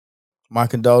my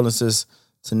condolences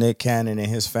to Nick Cannon and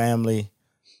his family.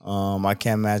 I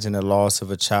can't imagine the loss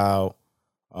of a child.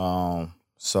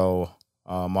 So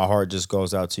my heart just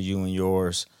goes out to you and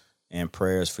yours, and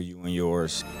prayers for you and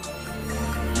yours.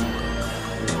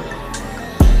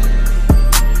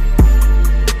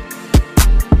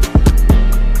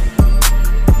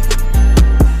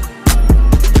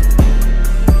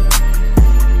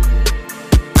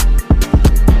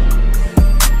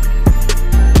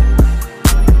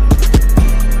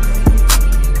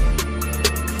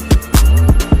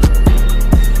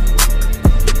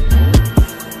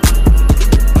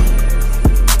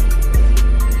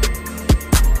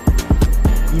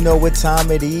 You know what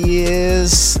time it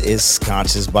is? It's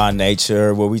Conscious by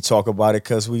Nature, where we talk about it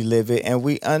because we live it and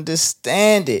we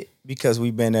understand it because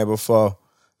we've been there before.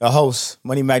 The host,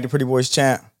 Money Mac, the Pretty Boys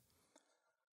champ.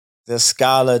 The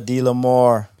scholar, D.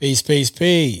 Lamar. Peace, peace,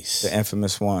 peace. The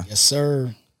infamous one. Yes,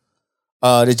 sir.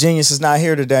 The genius is not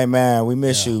here today, man. We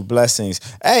miss you. Blessings.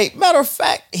 Hey, matter of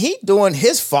fact, he doing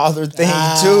his father thing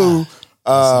too.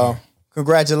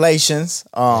 Congratulations.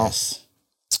 Yes.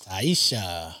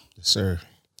 Aisha. Yes, sir.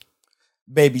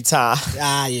 Baby Ty.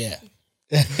 Yeah.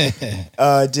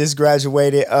 Just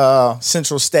graduated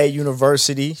Central State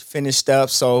University, finished up.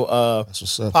 So That's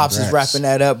what's up. Pops is Congrats. wrapping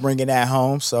that up, bringing that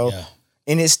home. So Yeah.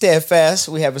 in his steadfast,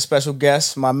 we have a special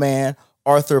guest, my man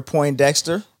Arthur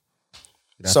Poindexter.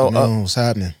 Good So, afternoon. What's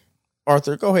happening?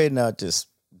 Arthur, go ahead and just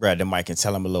grab the mic and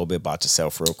tell him a little bit about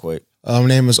yourself real quick. My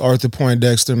name is Arthur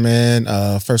Poindexter, man.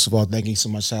 First of all, thank you so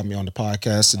much for having me on the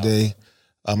podcast today.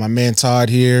 My man Todd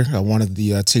here, one of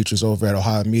the teachers over at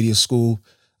Ohio Media School.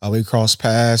 We crossed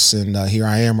paths, and here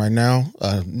I am right now.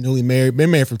 Newly married,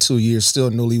 been married for 2 years, still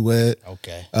newlywed.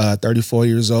 Okay. 34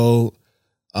 years old.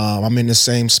 I'm in the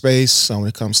same space when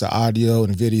it comes to audio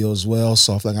and video as well.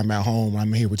 So I feel like I'm at home.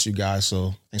 I'm here with you guys.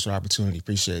 So thanks for the opportunity.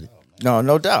 Appreciate it.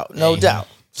 No doubt. No doubt.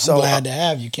 So I'm glad to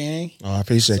have you, King. I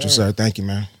appreciate you, sir. Thank you,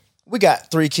 man. we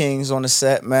got three kings on the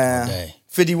set, man. Okay.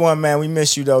 51, man, we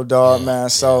miss you though, dog, man.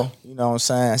 So, you know what I'm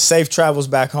saying? Safe travels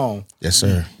back home. Yes,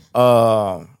 sir.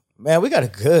 Man, we got a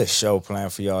good show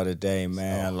planned for y'all today,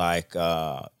 man. Like,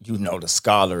 you know, the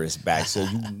scholar is back, so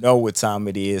you know what time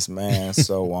it is, man.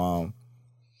 So,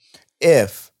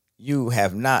 if you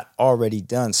have not already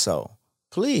done so,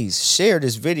 please share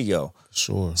this video,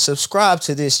 Sure. subscribe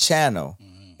to this channel,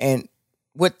 and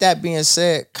with that being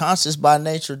said,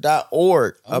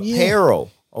 consciousbynature.org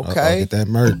apparel, okay? Get that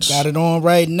merch. Got it on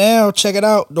right now. Check it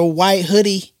out. The white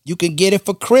hoodie. You can get it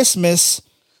for Christmas.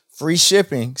 Free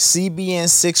shipping.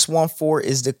 CBN614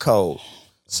 is the code.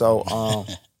 So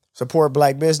support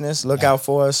black business. Look out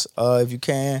for us if you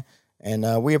can.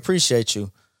 And we appreciate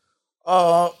you.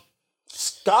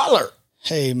 Scholar.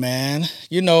 Hey, man.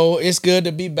 You know, it's good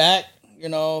to be back. You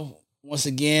know, once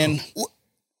again.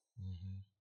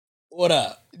 What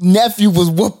up? Nephew was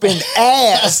whooping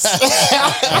ass.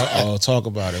 Talk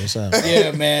about it. What's happening?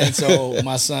 Yeah, man. So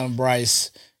my son Bryce,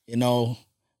 you know,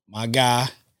 my guy,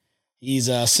 he's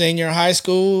a senior in high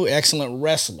school, excellent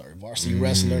wrestler, varsity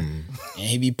wrestler, and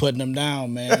he be putting them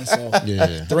down, man. So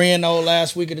Yeah. 3-0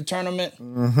 last week of the tournament.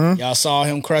 Y'all saw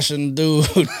him crushing the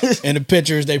dude in the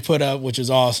pictures they put up, which is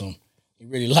awesome. He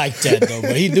really liked that though,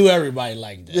 but he do everybody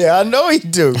like that. Yeah, I know he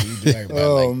do. He do everybody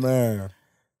Oh, like that. man.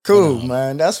 Cool,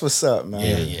 man. That's what's up,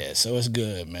 man. Yeah. So it's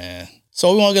good, man.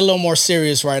 So we want to get a little more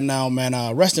serious right now, man.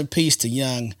 Rest in peace to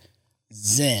young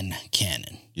Zen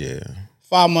Cannon. Yeah.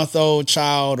 5-month-old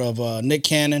child of Nick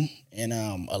Cannon and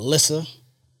Alyssa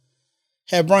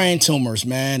had brain tumors,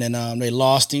 man, and they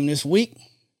lost him this week.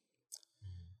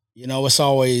 You know, it's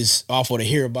always awful to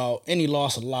hear about any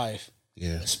loss of life,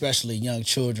 Yeah. especially young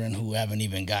children who haven't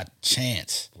even got a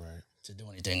chance Right. to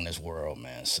do anything in this world,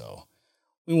 man. So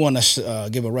we want to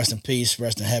give a rest in peace,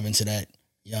 rest in heaven to that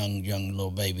young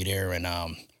little baby there, and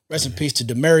rest in peace to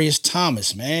Demarius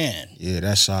Thomas, man. Yeah,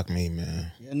 that shocked me,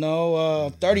 man. You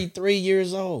know, 33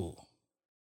 years old.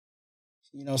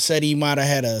 You know, said he might have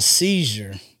had a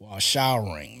seizure while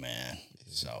showering, man.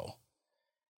 So,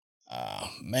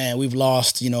 man, we've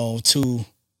lost, you know, 2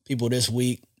 people this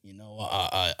week. You know,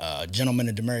 a gentleman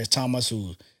in Demarius Thomas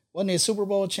who wasn't he a Super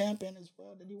Bowl champion as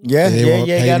well? Did he win? Yeah,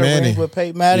 Peyton got a Manning. ring with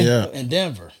Peyton Manning. Yeah. In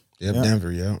Denver. Yep, Yeah.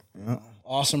 Denver, yeah.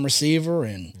 Awesome receiver.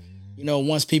 And, you know,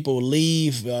 once people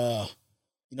leave, you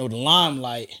know, the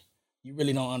limelight, you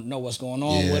really don't know what's going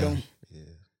on with him. Yeah.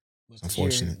 But to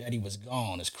Unfortunate. hear that he was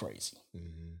gone is crazy.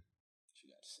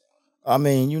 I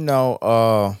mean, you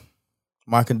know,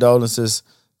 my condolences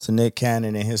to Nick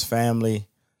Cannon and his family.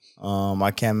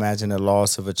 I can't imagine the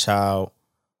loss of a child.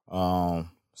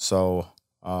 So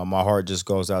my heart just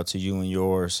goes out to you and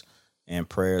yours, and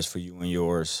prayers for you and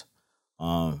yours.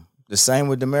 The the same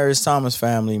with the Demarius Thomas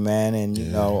family, man. And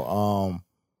you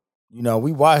know,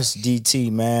 we watched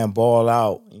DT, man, ball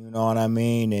out. You know what I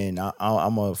mean? And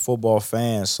I'm a football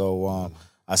fan, so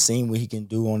I seen what he can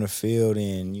do on the field,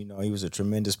 and you know, he was a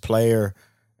tremendous player.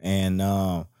 And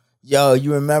yo,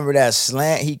 you remember that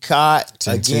slant he caught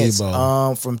against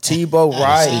Tebow. From Tebow,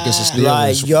 right?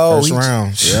 Like, yo, first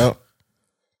round. Yep.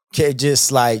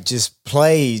 Just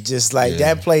played,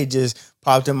 that play just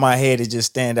popped in my head. It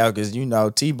just stand out because you know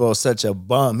Tebow's such a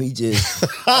bum. He just,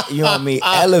 you know what I mean,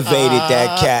 elevated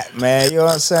that cat, man. You know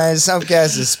what I'm saying? Some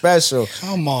cats is special.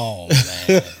 Come on,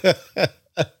 man.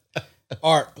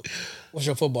 Art, what's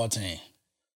your football team?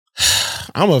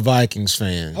 I'm a Vikings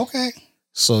fan. Okay.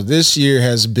 So this year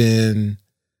has been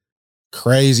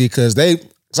crazy because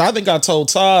so I think I told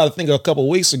Todd, a couple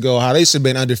weeks ago, how they should have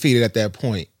been undefeated at that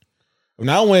point. When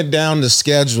I went down the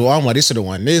schedule, I'm like, they should have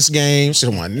won this game, should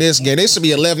have won this game. They should be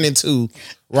 11-2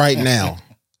 right now.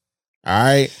 All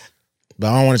right. But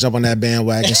I don't want to jump on that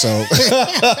bandwagon. So,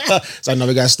 so I know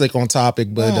we got to stick on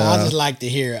topic. But I just like to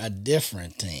hear a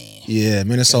different team. Yeah,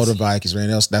 Minnesota Vikings, man.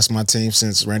 That's my team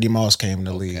since Randy Moss came in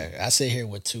the league. I sit here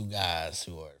with two guys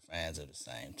who are fans of the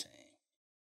same team.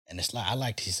 And it's like, I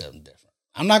like to see something different.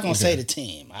 I'm not going to say the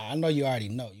team. I know you already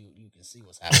know. You can see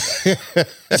what's happening.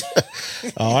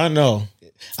 Oh, I know.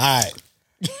 All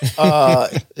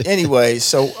right. Anyway,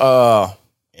 so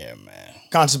yeah, man.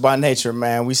 Conscious by Nature,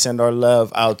 man. We send our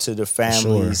love out to the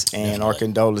families and our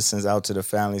condolences out to the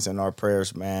families and our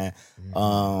prayers, man.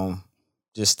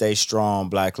 Just stay strong,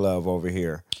 Black love over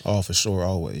here. Oh, for sure,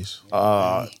 always.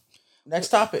 Next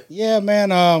topic. Yeah,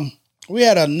 man. We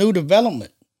had a new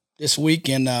development this week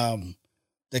in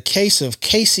the case of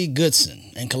Casey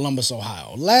Goodson in Columbus,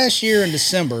 Ohio. Last year in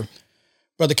December,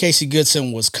 Brother Casey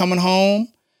Goodson was coming home.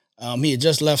 He had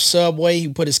just left Subway. He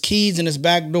put his keys in his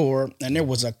back door, and there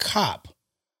was a cop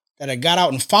that had got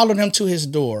out and followed him to his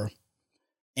door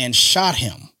and shot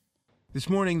him. This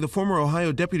morning, the former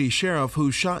Ohio deputy sheriff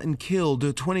who shot and killed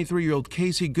 23-year-old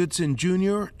Casey Goodson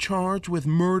Jr. charged with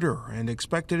murder and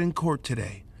expected in court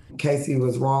today. Casey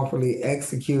was wrongfully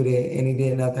executed and he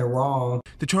did nothing wrong.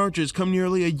 The charges come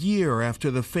nearly a year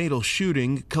after the fatal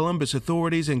shooting, Columbus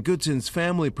authorities and Goodson's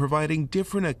family providing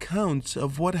different accounts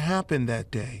of what happened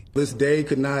that day. This day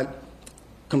could not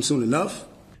come soon enough.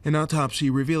 An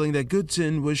autopsy revealing that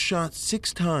Goodson was shot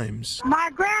 6 times. My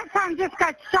grandson just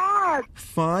got shot.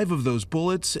 5 of those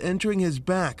bullets entering his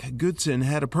back. Goodson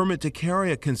had a permit to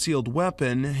carry a concealed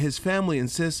weapon. His family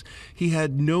insists he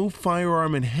had no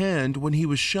firearm in hand when he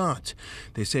was shot.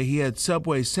 They say he had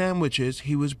Subway sandwiches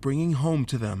he was bringing home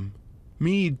to them.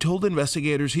 Meade told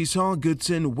investigators he saw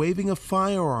Goodson waving a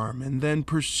firearm and then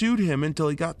pursued him until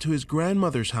he got to his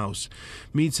grandmother's house.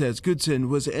 Meade says Goodson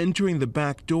was entering the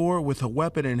back door with a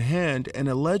weapon in hand and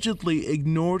allegedly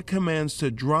ignored commands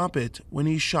to drop it when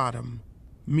he shot him.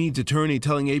 Meade's attorney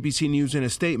telling ABC News in a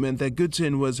statement that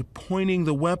Goodson was pointing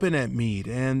the weapon at Meade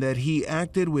and that he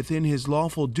acted within his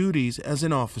lawful duties as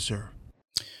an officer.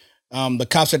 The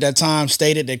cops at that time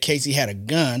stated that Casey had a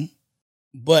gun,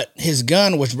 but his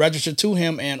gun was registered to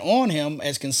him and on him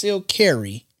as concealed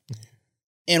carry.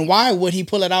 And why would he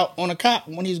pull it out on a cop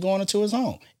when he's going into his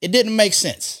home? It didn't make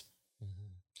sense.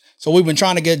 So we've been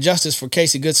trying to get justice for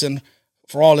Casey Goodson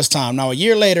for all this time. Now, a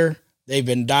year later, they've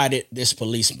indicted this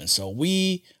policeman. So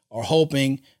we are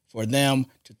hoping for them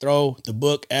to throw the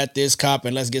book at this cop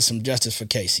and let's get some justice for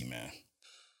Casey, man.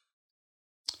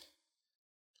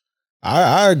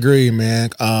 I agree,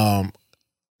 man.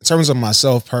 In terms of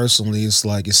myself personally, it's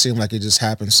like it seemed like it just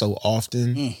happens so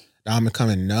often that I'm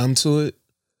becoming numb to it.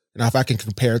 And if I can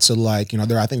compare it to like,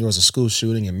 I think there was a school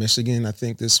shooting in Michigan, I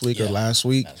think this week or last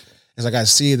week. It's like I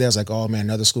see it there, it's like, oh man,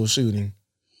 another school shooting.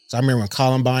 So I remember when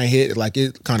Columbine hit, like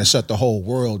it kind of shut the whole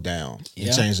world down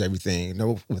and changed everything.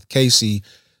 With Casey,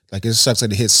 like it sucks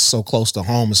that it hits so close to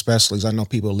home, especially because I know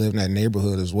people live in that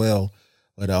neighborhood as well.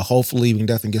 But hopefully we can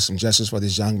definitely get some justice for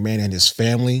this young man and his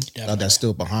family that's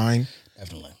still behind.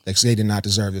 Definitely. Like they did not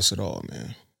deserve this at all,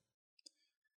 man.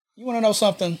 You want to know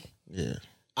something? Yeah.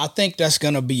 I think that's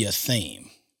going to be a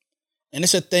theme. And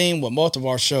it's a theme with most of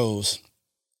our shows,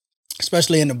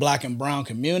 especially in the Black and brown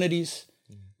communities.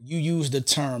 You use the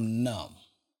term numb.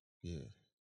 Yeah.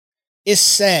 It's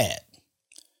sad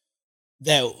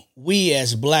that we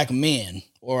as Black men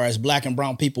or as Black and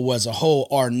brown people as a whole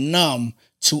are numb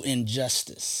to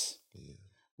injustice.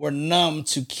 We're numb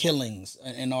to killings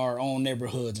in our own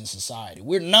neighborhoods and society.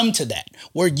 We're numb to that.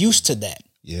 We're used to that.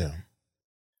 Yeah.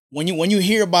 When you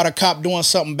hear about a cop doing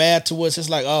something bad to us, it's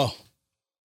like, oh,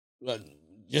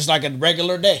 just like a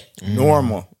regular day.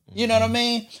 Normal. You know what I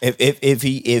mean?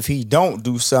 If he don't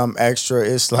do something extra,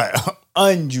 it's like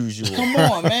unusual. Come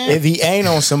on, man. If he ain't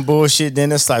on some bullshit,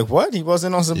 then it's like, what? He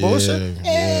wasn't on some bullshit?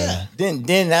 Yeah.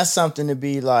 Then that's something to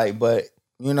be like, but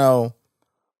you know,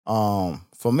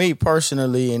 for me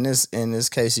personally, in this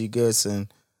Casey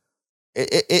Goodson,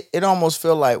 it almost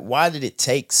feel like, why did it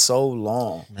take so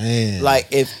long? Man. Like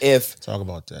if Talk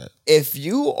about that. if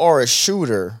you are a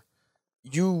shooter,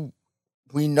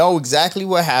 we know exactly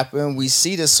what happened. We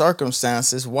see the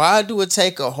circumstances. Why do it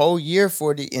take a whole year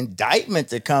for the indictment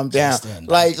to come down?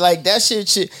 Like that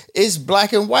shit, it's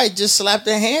black and white. Just slap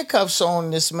the handcuffs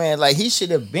on this man. Like, he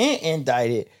should have been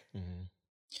indicted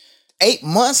 8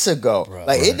 months ago.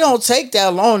 It don't take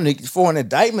that long for an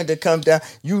indictment to come down.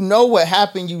 You know what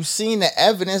happened. You've seen the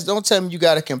evidence. Don't tell me you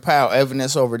got to compile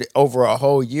evidence over a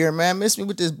whole year, man. Miss me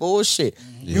with this bullshit.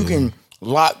 You can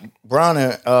lock brown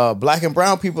and black and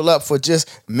brown people up for just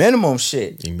minimum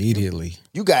shit Immediately.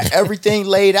 You got everything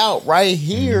laid out right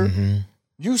here.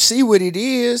 You see what it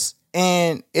is,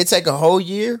 and it take a whole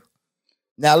year.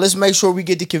 Now let's make sure we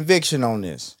get the conviction on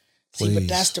this. See, but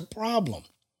that's the problem.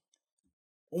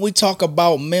 When we talk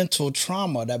about mental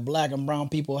trauma that black and brown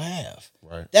people have,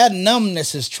 that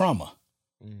numbness is trauma.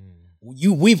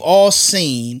 We've all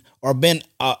seen or been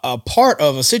a part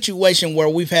of a situation where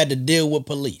we've had to deal with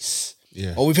police.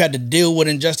 Or we've had to deal with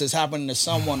injustice happening to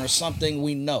someone or something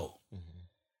we know.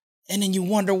 And then you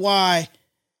wonder why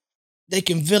they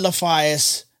can vilify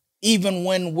us even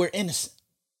when we're innocent.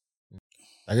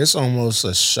 Like, it's almost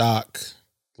a shock,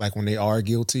 like when they are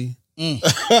guilty.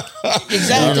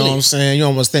 Exactly. You know what I'm saying? You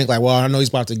almost think like, well, I know he's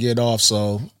about to get off,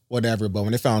 so whatever. But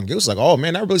when they found guilty, it's like, oh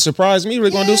man, that really surprised me.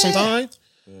 We're gonna do some time.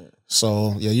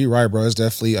 So yeah, you're right, bro. It's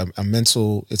definitely a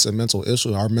mental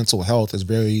issue. Our mental health is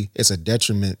it's a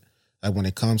detriment. Like, when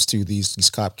it comes to these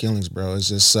cop killings, bro, it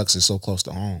just sucks. It's so close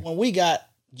to home. When we got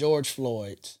George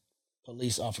Floyd's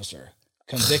police officer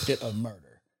convicted of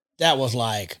murder, that was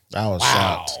like, I was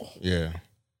shocked. Yeah.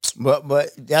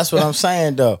 But that's what I'm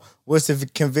saying though. What's the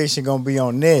conviction gonna be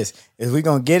on this? Is we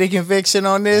gonna get a conviction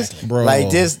on this? Bro. Like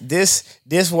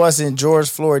this wasn't George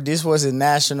Floyd. This wasn't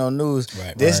national news.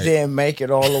 This didn't make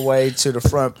it all the way to the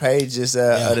front pages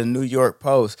of the New York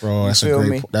Post. Bro,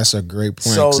 that's a great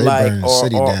point. So they like, burn the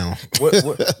city down.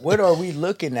 what are we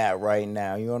looking at right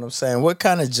now? You know what I'm saying? What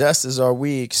kind of justice are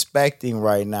we expecting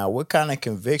right now? What kind of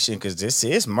conviction? Because this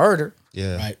is murder.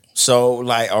 Yeah. right. So,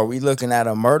 like, are we looking at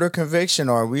a murder conviction,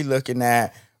 or are we looking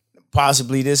at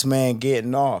possibly this man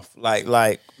getting off? Like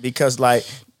because, like,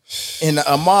 in the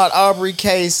Ahmaud Arbery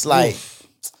case, like,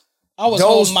 I was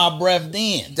holding my breath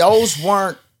then. Those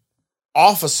weren't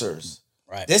officers.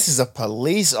 Right. This is a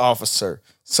police officer.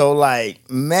 So, like,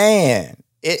 man,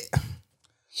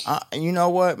 you know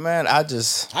what, man? I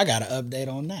got an update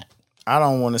on that. I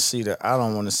don't want to see the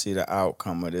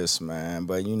outcome of this, man.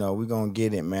 But you know, we're gonna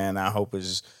get it, man. I hope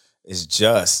it's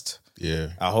just. Yeah.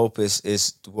 I hope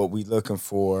it's what we looking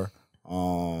for.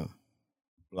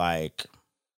 Like,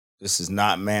 this is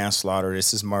not manslaughter.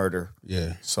 This is murder.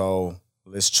 Yeah. So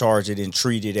let's charge it and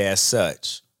treat it as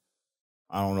such.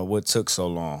 I don't know what took so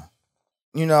long.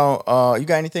 You know, you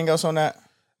got anything else on that?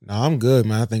 No, I'm good,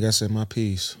 man. I think I said my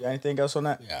piece. You got anything else on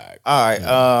that? Yeah. All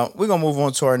right. We're gonna move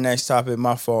on to our next topic.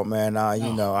 My fault, man. I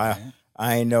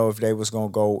ain't know if they was gonna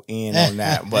go in on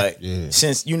that, but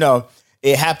since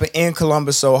it happened in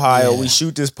Columbus, Ohio. We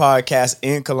shoot this podcast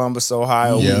in Columbus,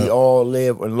 Ohio. We all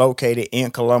live and located in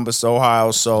Columbus,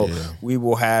 Ohio. So we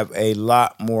will have a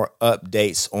lot more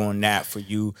updates on that for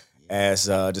you as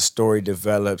the story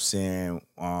develops and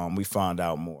we find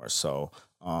out more. So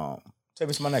take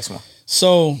me to my next one.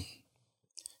 So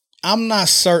I'm not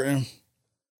certain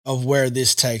of where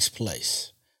this takes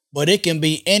place, but it can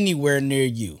be anywhere near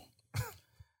you.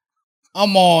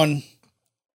 I'm on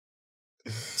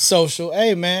social.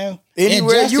 Hey, man.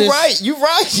 Anywhere. You're right. You're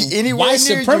right. Anywhere. White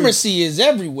supremacy is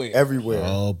everywhere. Everywhere.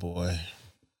 Oh, boy.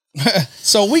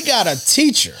 So we got a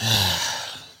teacher,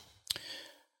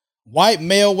 white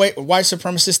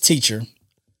supremacist teacher.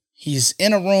 He's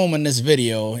in a room in this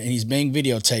video and he's being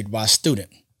videotaped by a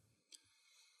student,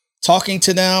 talking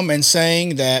to them and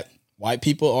saying that white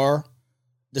people are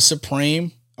the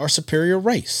supreme or superior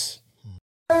race.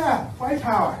 Yeah, white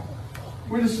power.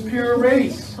 We're the superior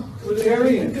race. We're the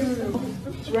Aryans.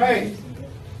 That's right.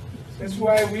 That's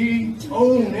why we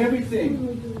own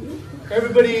everything.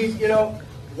 Everybody,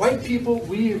 white people,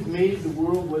 we have made the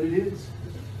world what it is.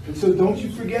 And so don't you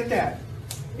forget that.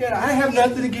 Yeah, I have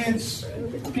nothing against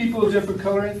people of different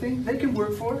color or anything. They can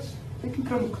work for us. They can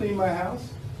come and clean my house.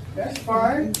 That's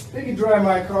fine. They can drive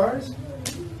my cars.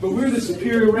 But we're the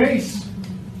superior race.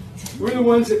 We're the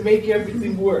ones that make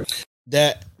everything work.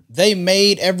 That they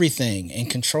made everything and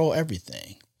control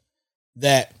everything,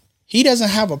 that he doesn't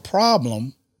have a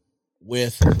problem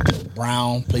with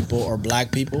brown people or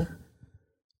black people.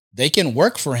 They can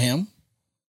work for him.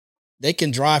 They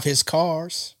can drive his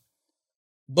cars,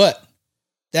 but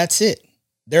that's it.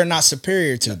 They're not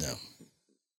superior to them.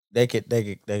 They could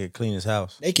clean his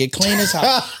house. They could clean his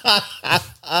house.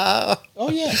 Oh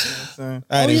yeah,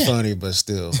 That ain't funny, but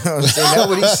still. That's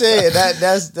what he said.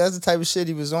 That's the type of shit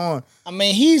he was on. I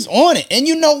mean, he's on it. And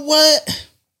you know what?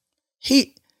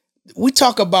 We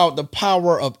talk about the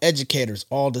power of educators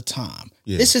all the time.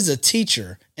 Yeah. This is a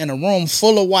teacher in a room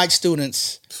full of white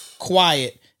students,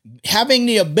 quiet, having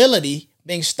the ability,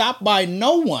 being stopped by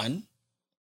no one,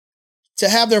 to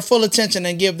have their full attention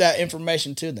and give that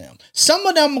information to them. Some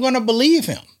of them are going to believe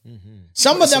him.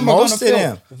 Some of them are going to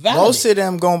feel valid. Most of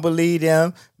them going to believe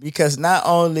him because not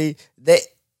only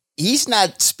he's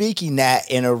not speaking that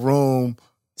in a room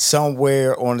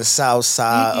somewhere on the south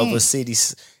side of a city.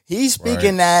 He's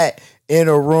speaking that in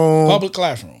a room. Public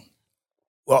classroom.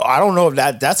 Well, I don't know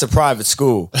if that's a private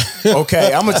school.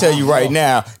 Okay, I'm gonna tell you right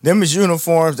now. Them is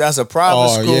uniforms. That's a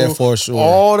private school. Yeah, for sure.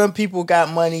 All them people got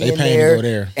money They in paying to go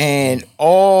there. and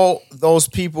all those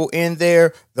people in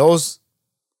there, those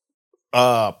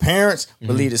parents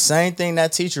believe the same thing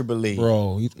that teacher believed.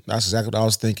 Bro, that's exactly what I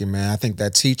was thinking, man. I think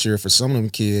that teacher, for some of them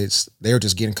kids, they're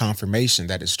just getting confirmation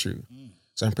that it's true.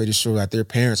 So I'm pretty sure that their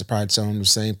parents are probably telling them the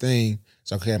same thing.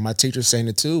 So, okay, my teacher's saying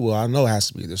it too. Well, I know it has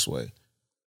to be this way.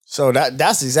 So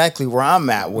that's exactly where I'm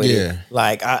at with Yeah. it.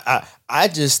 Like I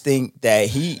just think that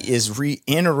he is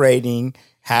reiterating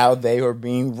how they are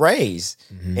being raised,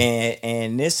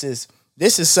 and this is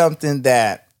something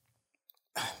that,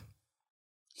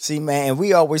 see, man,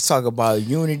 we always talk about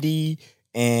unity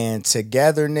and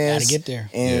togetherness, Gotta get there.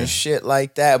 and shit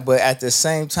like that. But at the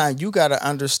same time, you got to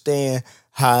understand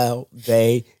how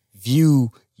they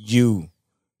view you.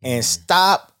 And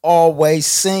stop always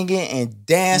singing and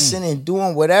dancing and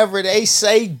doing whatever they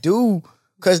say do,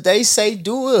 because they say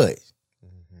do it.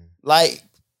 Like,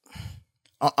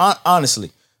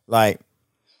 honestly, like,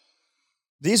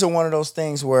 these are one of those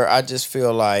things where I just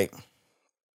feel like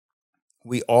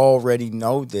we already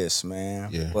know this, man.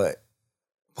 Yeah. But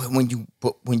when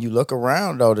you look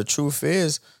around, though, the truth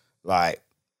is, like,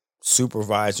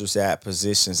 supervisors at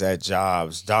positions at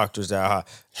jobs, doctors at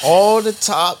all the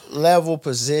top level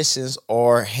positions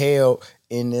are held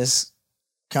in this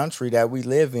country that we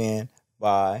live in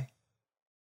by,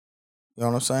 you know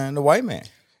what I'm saying, the white man.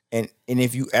 And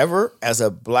if you ever, as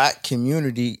a black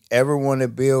community, ever want to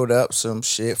build up some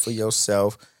shit for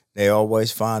yourself, they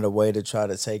always find a way to try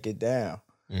to take it down.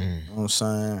 You know what I'm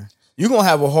saying? You're going to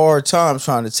have a hard time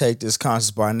trying to take this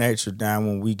Conscious by Nature down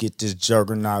when we get this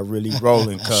juggernaut really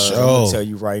rolling, cuz I'm going to tell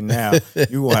you right now, you're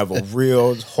going to have a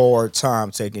real hard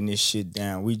time taking this shit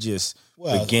down. We just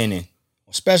beginning.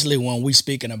 Especially when we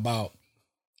speaking about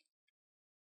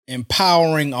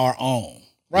empowering our own,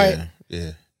 right?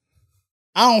 Yeah.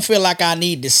 I don't feel like I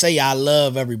need to say I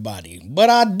love everybody, but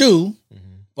I do.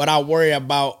 But I worry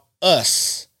about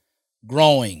us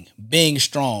growing, being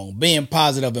strong, being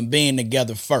positive, and being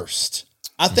together first.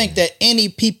 I think that any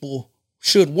people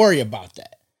should worry about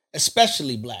that,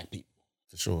 especially black people.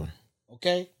 For sure.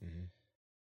 Okay?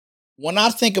 When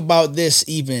I think about this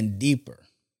even deeper,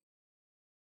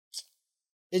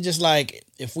 it's just like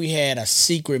if we had a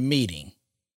secret meeting,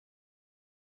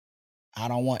 I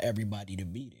don't want everybody to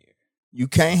be there. You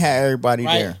can't have everybody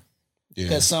Right? there. Yeah.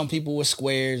 Because some people were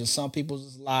squares and some people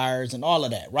was liars and all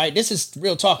of that, right? This is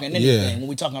real talking and anything when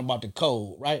we're talking about the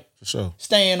code, right? For sure.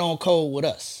 Staying on code with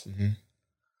us.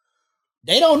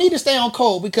 They don't need to stay on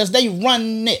code because they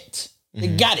run it. They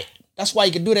got it. That's why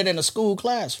you can do that in a school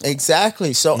classroom.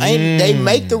 Exactly. So they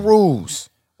make the rules.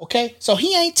 Okay? So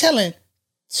he ain't telling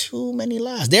too many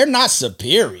lies. They're not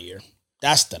superior.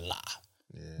 That's the lie.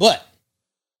 But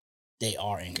they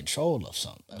are in control of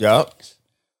something. Yup.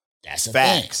 That's a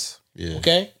Facts. thing.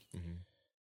 Okay?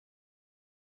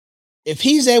 If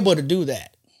he's able to do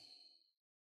that,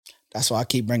 that's why I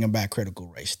keep bringing back critical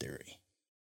race theory.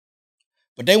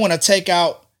 But they want to take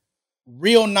out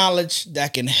real knowledge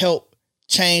that can help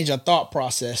change a thought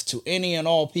process to any and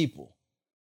all people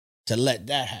to let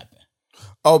that happen.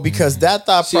 Oh, because that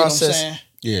thought See what I'm process, saying?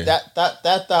 Yeah.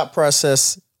 that thought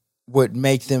process would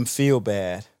make them feel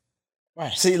bad.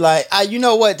 Right. See, like, you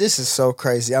know what? This is so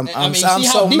crazy. I'm see I'm how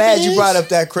so deep mad it you is? brought up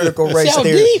that critical See race how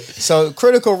theory. deep? So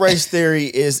critical race theory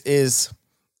is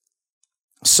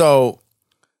so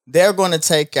they're going to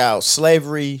take out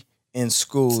slavery in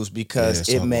schools because let's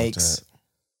it talk about makes that.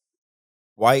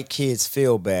 white kids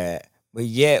feel bad, but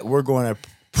yet we're going to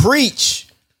preach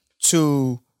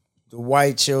to the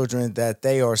white children that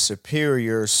they are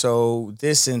superior. So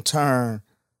this in turn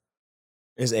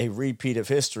is a repeat of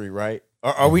history, right?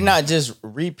 Are we not just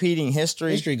repeating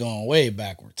history? History going way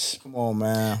backwards. Come on,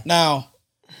 man. Now,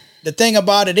 the thing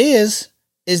about it is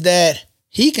that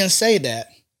he can say that,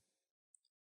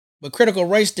 but critical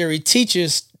race theory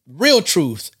teaches real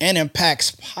truth and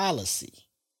impacts policy.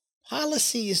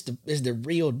 Policy is the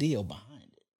real deal behind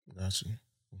it. Gotcha.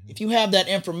 If you have that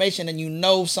information and you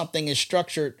know something is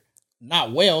structured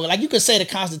not well, like you could say the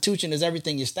Constitution is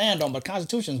everything you stand on, but the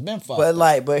Constitution's been fucked.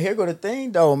 But here go the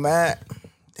thing though, man.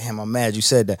 Damn, I'm mad you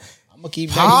said that. I'm gonna keep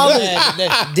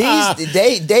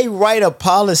They write a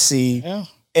policy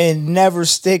and never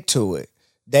stick to it.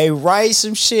 They write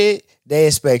some shit. They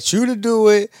expect you to do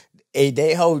it.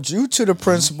 They hold you to the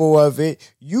principle of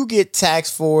it. You get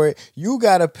taxed for it. You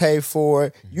gotta pay for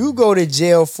it. You go to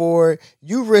jail for it.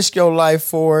 You risk your life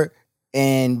for it,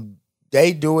 and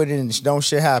they do it and don't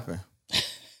shit happen.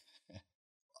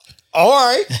 All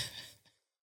right.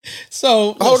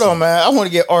 So hold on, man. I want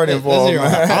to get Art involved,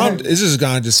 man. This is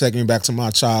gonna just take me back to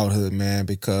my childhood, man,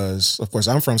 because of course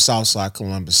I'm from Southside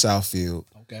Columbus, Southfield.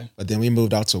 Okay. But then we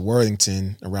moved out to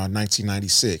Worthington around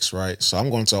 1996, right? So I'm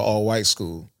going to an all-white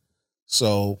school.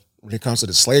 So when it comes to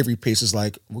the slavery piece, it's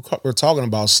like we're talking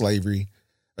about slavery,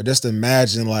 but just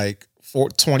imagine like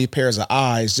 20 pairs of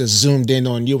eyes just zoomed in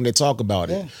on you when they talk about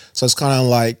it. So it's kind of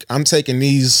like I'm taking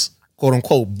these quote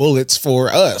unquote bullets for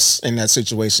us in that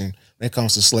situation when it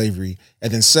comes to slavery.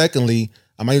 And then secondly,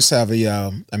 I used to have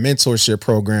a mentorship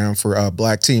program for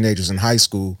black teenagers in high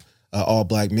school, all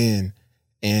black men.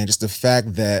 And just the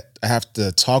fact that I have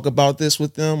to talk about this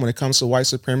with them when it comes to white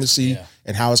supremacy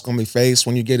and how it's going to be faced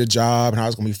when you get a job and how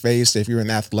it's going to be faced if you're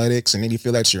in athletics and any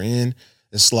field that you're in.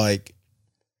 It's like,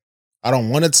 I don't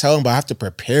want to tell them, but I have to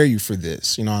prepare you for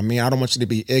this. You know what I mean? I don't want you to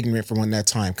be ignorant for when that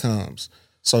time comes.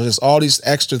 So there's all these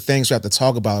extra things we have to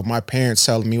talk about. My parents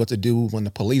telling me what to do when the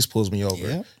police pulls me over.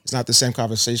 Yeah. It's not the same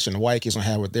conversation the white kids don't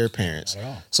have with their parents.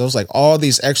 So it's like all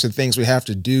these extra things we have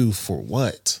to do for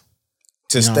what?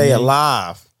 To stay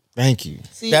alive. Thank you.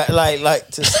 See, that, like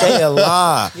to stay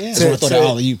alive. I throw that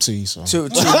all of you to you. So. No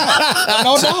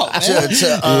doubt,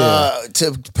 man.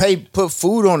 To put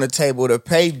food on the table, to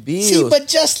pay bills. See, but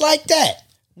just like that,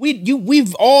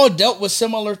 we've all dealt with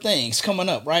similar things coming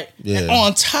up, right? Yeah. And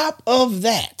on top of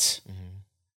that,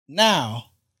 now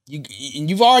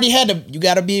you've already had to. You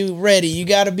got to be ready. You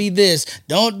got to be this.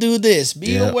 Don't do this.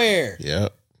 Be aware. Yeah.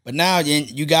 But now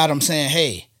you got them saying,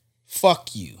 "Hey,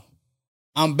 fuck you.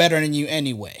 I'm better than you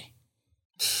anyway."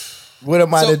 What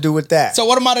am I to do with that? So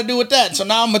what am I to do with that? So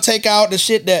now I'm gonna take out the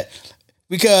shit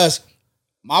because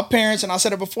my parents, and I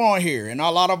said it before on here, and a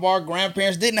lot of our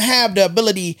grandparents didn't have the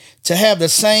ability to have the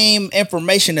same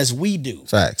information as we do.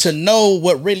 Facts. To know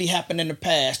what really happened in the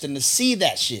past and to see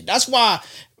that shit. That's why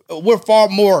we're far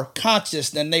more conscious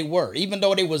than they were. Even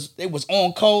though they was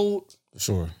on code.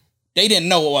 Sure. They didn't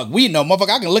know what we know.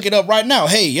 Motherfucker, I can look it up right now.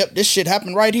 Hey, yep, this shit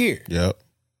happened right here. Yep.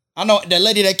 I know that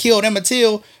lady that killed Emmett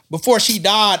Till before she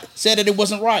died said that it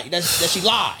wasn't right, that she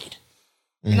lied.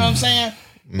 You know what I'm saying?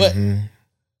 But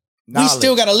we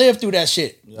still got to live through that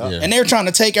shit. And they're trying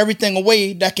to take everything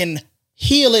away that can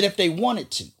heal it if they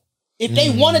wanted to. If they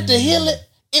wanted to heal it,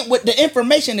 the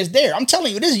information is there. I'm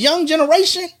telling you, this young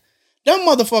generation, them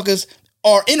motherfuckers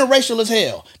are interracial as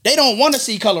hell. They don't want to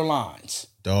see color lines.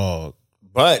 Dog.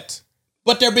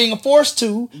 But they're being forced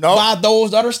to by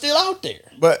those that are still out there.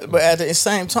 But at the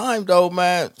same time, though,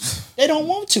 man, they don't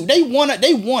want to. They want it.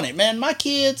 They want it, man. My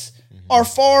kids are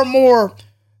far more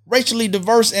racially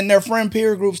diverse in their friend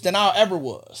peer groups than I ever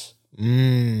was.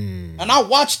 And I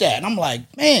watch that, and I'm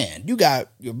like, man,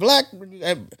 you're black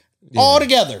all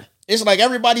together. It's like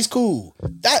everybody's cool.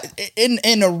 That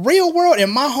in the real world,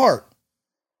 in my heart,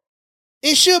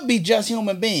 it should be just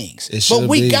human beings. But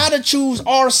we gotta choose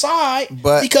our side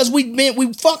because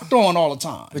we fucked on all the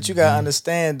time. But you gotta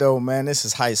understand though, man, this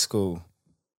is high school.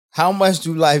 How much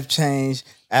do life change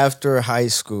after high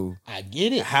school? I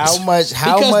get it.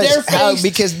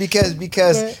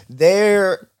 Because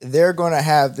they're gonna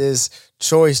have this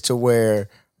choice to where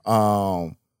you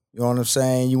know what I'm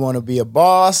saying, you wanna be a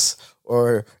boss.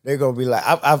 Or they're going to be like,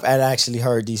 I've actually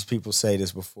heard these people say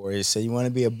this before. They say, you want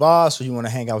to be a boss or you want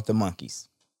to hang out with the monkeys?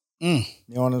 You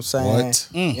know what I'm saying?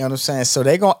 You know what I'm saying? So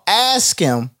they're going to ask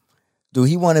him, do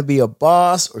he want to be a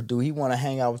boss or do he want to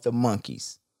hang out with the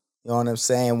monkeys? You know what I'm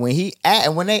saying?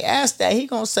 When they ask that, he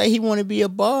going to say he want to be a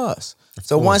boss.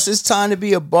 So once it's time to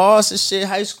be a boss and shit,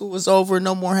 high school is over,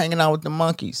 no more hanging out with the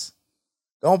monkeys.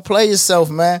 Don't play yourself,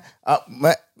 man.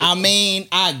 I mean,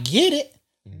 I get it,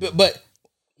 but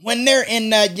when they're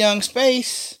in that young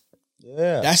space,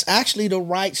 Yeah. That's actually the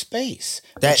right space.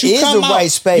 That But you is come the out-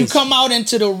 right space. You come out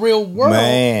into the real world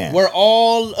Man. where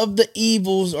all of the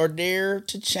evils are there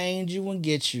to change you and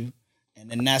get you. And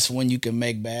then that's when you can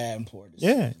make bad and poor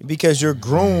decisions. Yeah, because you're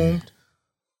groomed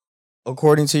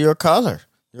according to your color.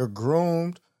 You're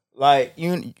groomed like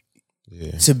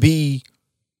to be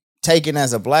taken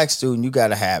as a black student. You got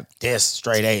to have this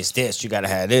straight A's. This you got to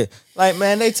have this. Like,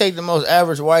 man, they take the most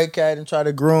average white cat and try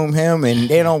to groom him, and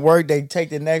they don't work. They take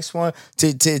the next one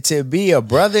to be a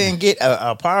brother and get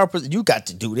a power. You got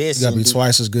to do this. You got to be and do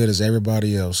twice as good as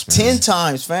everybody else, man. 10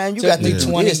 times, fam. You Took got to me do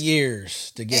 20 this.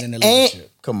 years to get in the And- leadership.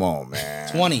 Come on, man.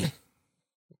 20.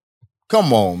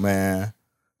 Come on, man.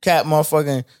 Cat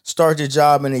motherfucking start the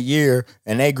job in a year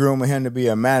and they grooming him to be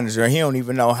a manager. He don't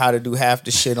even know how to do half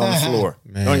the shit on the floor.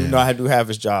 Man. Don't even know how to do half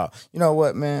his job. You know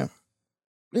what, man?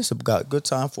 This is a good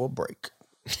time for a break.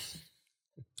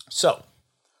 So,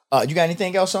 you got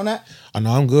anything else on that? I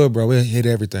know I'm good, bro. We hit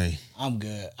everything. I'm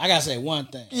good. I got to say one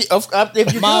thing.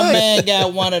 If you My good. man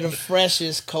got one of the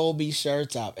freshest Kobe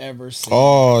shirts I've ever seen.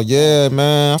 Oh yeah,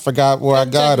 man. I forgot where I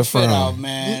got it Check the fit from. off,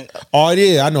 man. Oh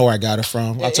yeah, I know where I got it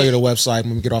from. I'll tell you the website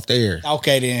when we get off the air.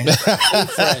 Okay, then. He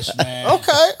fresh, man.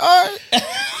 Okay, all right.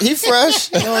 He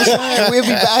fresh. You know what I'm saying? We'll be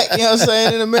back, you know what I'm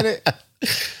saying, in a minute.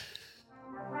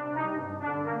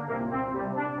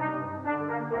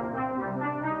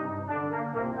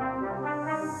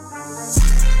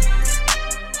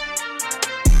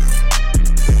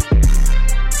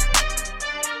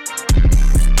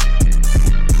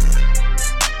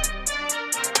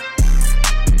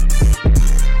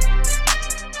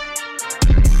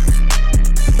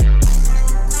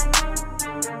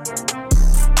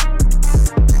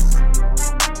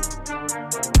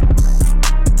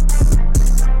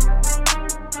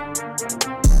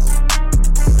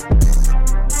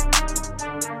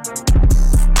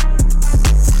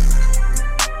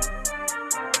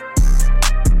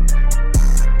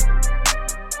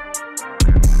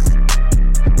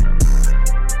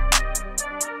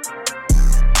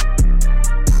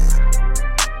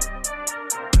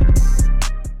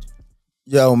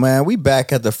 Yo, man, we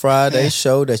back at the Friday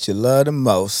show that you love the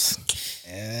most.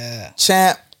 Yeah.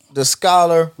 Champ, the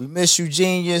scholar, we miss you,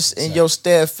 genius, and your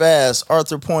steadfast,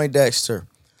 Arthur Poindexter.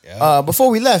 Yeah. Before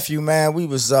we left you, man, we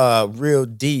was real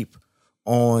deep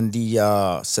on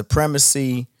the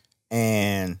supremacy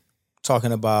and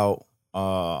talking about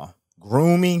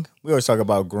grooming. We always talk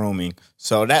about grooming.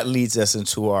 So that leads us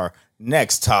into our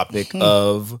next topic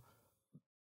of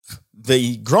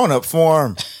the grown-up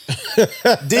form.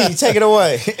 D, take it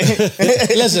away.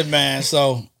 Listen, man.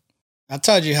 So I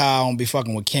told you how I don't be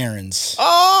fucking with Karens.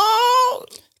 Oh,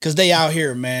 Because they out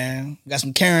here, man. Got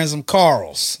some Karens, some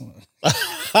Carls.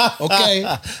 Okay?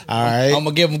 All right. I'm going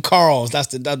to give them Carls. That's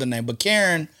the other name. But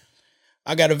Karen,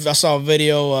 I saw a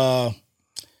video.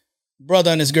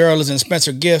 Brother and his girl is in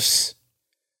Spencer Gifts.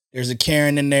 There's a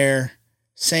Karen in there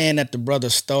saying that the brother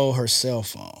stole her cell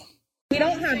phone. We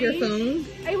don't have your phone.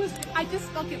 I just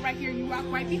stuck it right here. You walk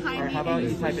right behind me. How about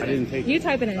you type it in? I didn't take it. You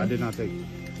type it in. I did not take it.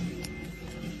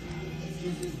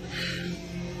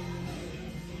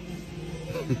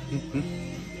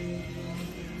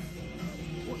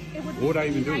 What would I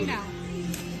even do Right with it? now.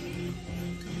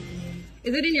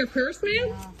 Is it in your purse, man?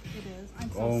 It is.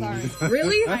 I'm so sorry.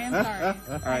 Really? I am sorry.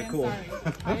 All right, cool.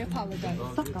 Sorry. I apologize.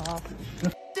 Fuck off.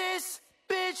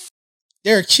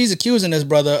 She's accusing this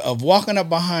brother of walking up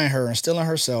behind her and stealing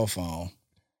her cell phone.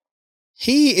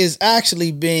 He is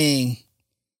actually being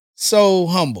so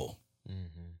humble.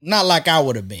 Not like I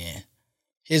would have been.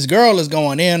 His girl is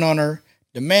going in on her.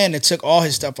 The man that took all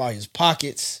his stuff out of his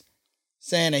pockets,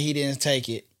 saying that he didn't take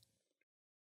it.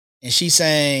 And she's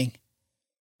saying,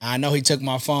 I know he took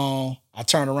my phone. I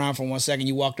turned around for 1 second.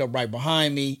 You walked up right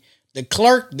behind me. The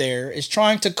clerk there is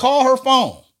trying to call her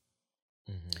phone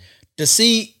to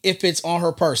see if it's on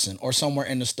her person or somewhere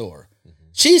in the store.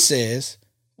 She says,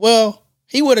 well,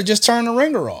 he would have just turned the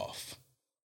ringer off.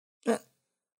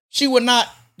 She would not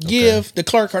give the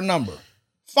clerk her number.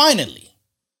 Finally,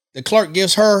 the clerk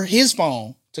gives her his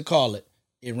phone to call it.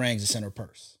 It rings, it's in her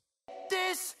purse.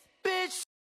 this bitch.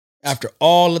 After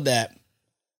all of that,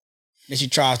 then she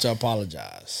tries to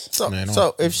apologize. So, Man,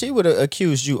 so if she would have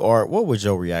accused you, Art, what would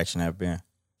your reaction have been?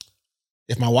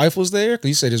 If my wife was there, because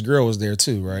you said his girl was there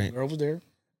too, right? Girl was there.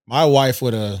 My wife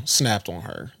would have snapped on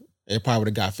her. It probably would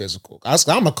have got physical.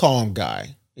 I'm a calm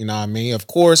guy. You know what I mean? Of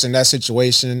course, in that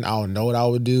situation, I don't know what I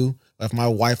would do. If my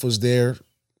wife was there,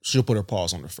 she'll put her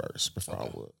paws on her first before I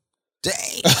would.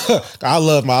 Dang. I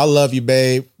love you,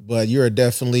 babe, but you're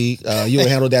definitely you'll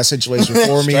handle that situation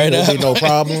for me. Straight There'll be up. no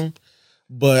problem.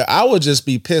 But I would just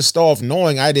be pissed off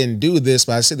knowing I didn't do this,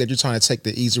 but I see that you're trying to take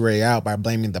the easy way out by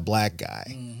blaming the black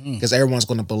guy. Because everyone's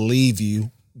going to believe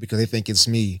you because they think it's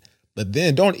me. But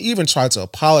then don't even try to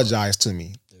apologize to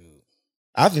me.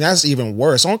 I think that's even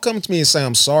worse. Don't come to me and say,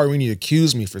 I'm sorry when you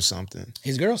accuse me for something.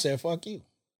 His girl said, fuck you.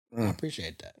 I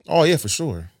appreciate that. Oh, yeah, for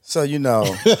sure. So, you know,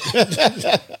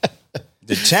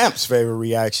 the champ's favorite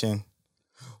reaction.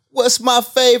 What's my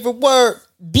favorite word?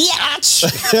 Biatch.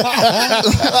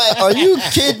 Like, are you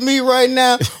kidding me right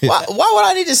now? Why would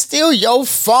I need to steal your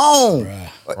phone?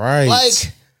 Right.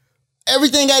 Like,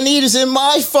 everything I need is in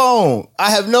my phone.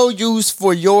 I have no use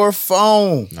for your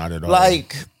phone. Not at all.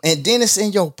 Like, and then it's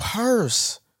in your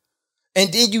purse.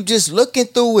 And then you just looking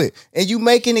through it and you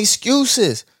making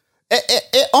excuses.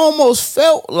 It almost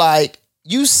felt like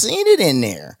you seen it in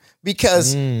there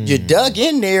because you dug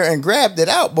in there and grabbed it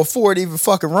out before it even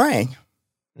fucking rang.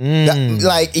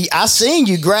 Like, I seen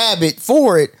you grab it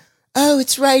for it. Oh,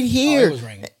 it's right here. it was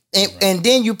ringing. And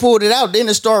then you pulled it out. Then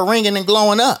it started ringing and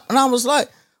glowing up. And I was like,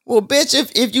 well, bitch,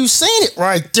 if you seen it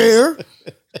right there,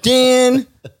 then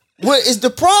what is the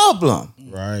problem?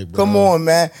 Right, bro. Come on,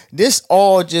 man. This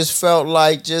all just felt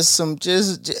like just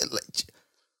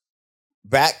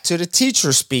back to the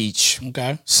teacher speech.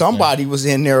 Okay. Somebody was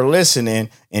in there listening,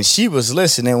 and she was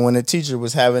listening when the teacher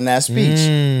was having that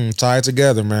speech. Tie it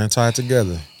together, man. Tie it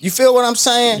together. You feel what I'm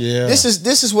saying? Yeah. This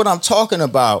is what I'm talking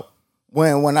about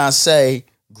when I say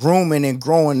grooming and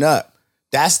growing up.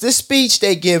 That's the speech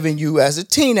they giving you as a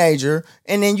teenager,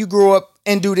 and then you grow up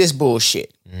and do this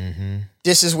bullshit.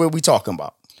 This is what we talking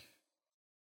about.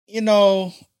 You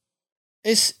know,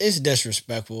 it's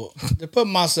disrespectful to put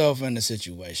myself in the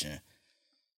situation.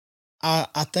 I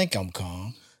think I'm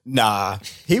calm. Nah,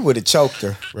 he would have choked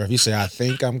her. Bro, if you say, I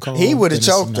think I'm calm. He would have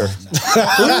then choked her.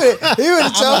 He would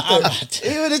have choked her.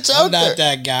 He would have choked her. I'm not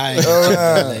that guy.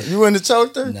 You wouldn't have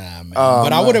choked her? Nah, man.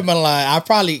 But I would have been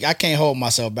like, I can't hold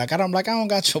myself back. I'm like, I don't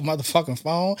got your motherfucking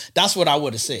phone. That's what I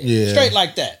would have said. Yeah. Straight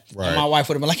like that. Right. And my wife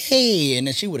would have been like, hey, and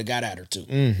then she would have got at her too.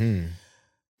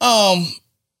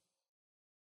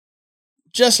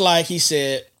 Just like he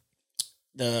said,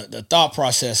 the thought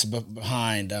process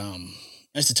behind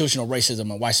institutional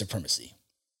racism and white supremacy.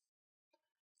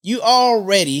 You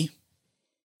already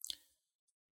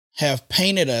have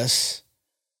painted us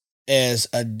as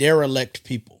a derelict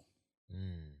people.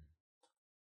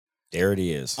 There it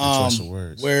is. Trust the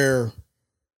words. We're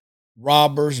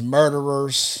robbers,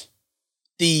 murderers,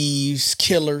 thieves,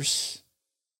 killers.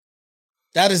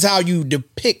 That is how you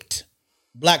depict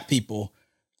black people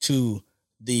to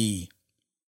the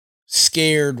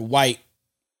scared white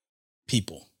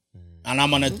people. And I'm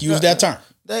going to use that term.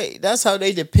 That's how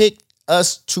they depict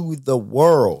us to the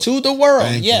world. To the world,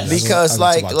 Thank you. yes. That's Because what-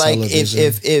 like about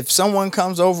television. if someone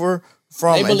comes over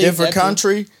from They a believe different that too.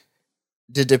 country,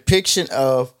 the depiction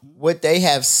of what they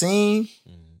have seen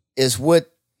is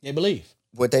what They believe.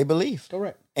 they believe.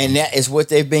 Correct. And that is what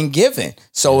they've been given.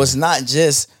 So it's not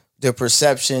just the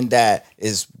perception that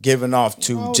is given off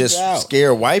to No just doubt.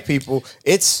 scare white people.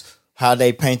 It's how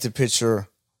they paint the picture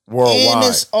worldwide. And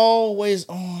it's always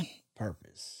on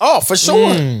purpose. Oh, for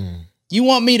sure. You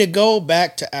want me to go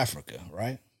back to Africa,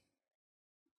 right?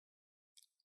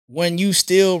 When you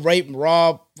still rape and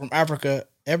rob from Africa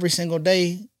every single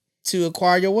day to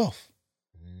acquire your wealth.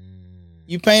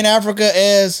 You paint Africa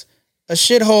as a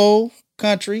shithole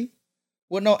country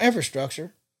with no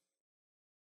infrastructure.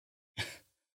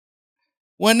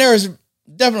 When there's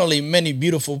definitely many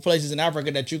beautiful places in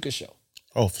Africa that you could show.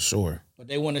 Oh, for sure. But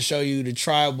they want to show you the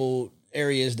tribal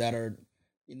areas that are,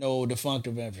 defunct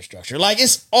of infrastructure. Like,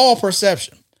 it's all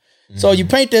perception. So you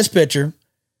paint this picture.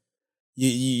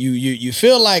 You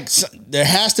feel like there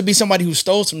has to be somebody who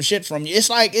stole some shit from you. It's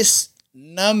like, it's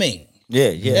numbing.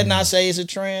 Yeah. Didn't I say it's a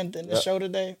trend in the show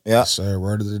today? Yeah. Sir,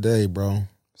 word of the day, bro.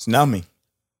 It's numbing.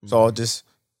 It's all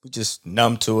we just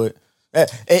numb to it.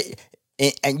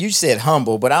 And you said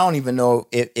humble, but I don't even know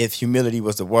if humility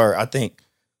was the word. I think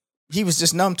he was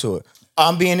just numb to it.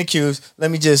 I'm being accused.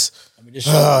 Let me just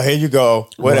here you go.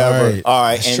 Whatever. Right. All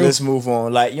right. That's and true. let's move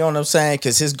on. Like, you know what I'm saying?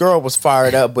 Because his girl was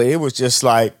fired up, but it was just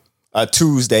like a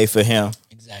Tuesday for him.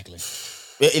 Exactly.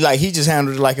 Like, he just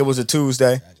handled it like it was a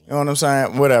Tuesday. You know what I'm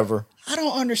saying? Whatever. I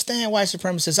don't understand white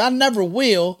supremacists. I never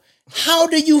will. How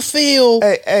do you feel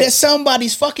Hey. that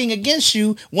somebody's fucking against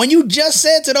you when you just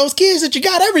said to those kids that you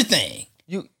got everything?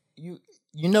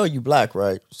 You know you black,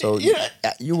 right? So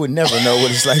you would never know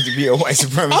what it's like to be a white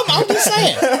supremacist. I'm just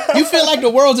saying. You feel like the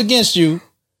world's against you,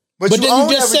 but then own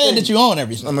you just said everything. that you own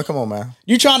everything. I mean, come on, man.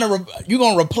 You're trying to, you're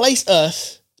going to replace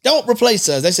us. Don't replace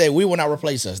us. They say, we will not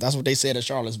replace us. That's what they said at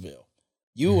Charlottesville.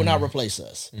 You will not replace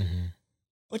us.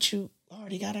 But you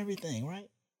already got everything, right?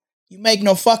 You make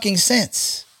no fucking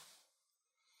sense.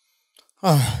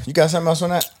 You got something else on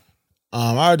that?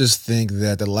 I just think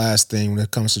that the last thing when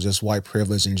it comes to just white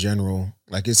privilege in general,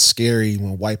 like it's scary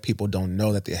when white people don't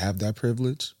know that they have that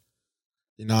privilege.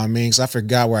 You know what I mean? Because I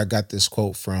forgot where I got this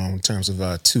quote from in terms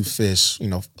of two fish,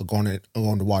 going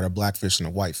to water, black fish and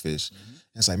a white fish. Mm-hmm.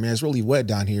 It's like, man, it's really wet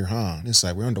down here, huh? And it's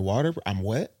like, we're underwater, I'm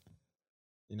wet.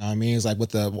 You know what I mean? It's like with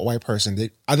the white person,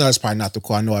 I know that's probably not the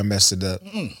quote. I know I messed it up.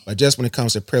 But just when it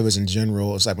comes to privilege in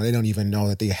general, it's like when they don't even know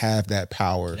that they have that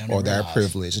power or that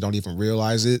privilege. They don't even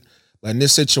realize it. But in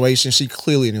this situation, she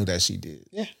clearly knew that she did.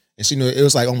 Yeah. And she knew it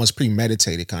was like almost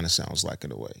premeditated, kind of sounds like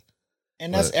in a way.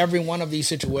 And that's every one of these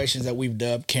situations that we've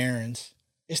dubbed Karens.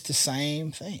 It's the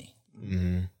same thing.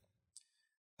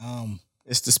 Mm-hmm.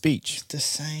 It's the speech. It's the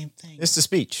same thing. It's the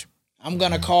speech. I'm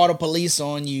going to call the police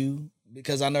on you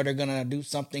because I know they're going to do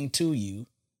something to you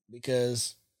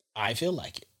because I feel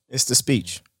like it. It's the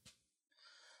speech.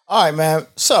 All right, man.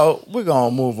 So we're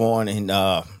going to move on and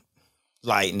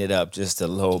lighten it up just a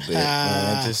little bit,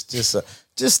 man.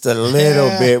 Just a little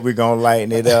bit. We're going to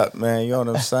lighten it up, man. You know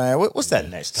what I'm saying? What's that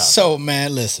next topic? So,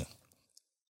 man, listen.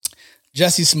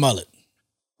 Jussie Smollett.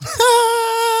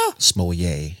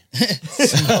 Smollett.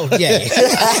 Smollett.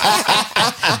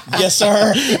 Yes,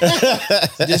 sir.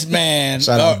 This man.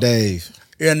 Shout out Dave.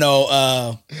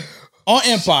 On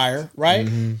Empire, right?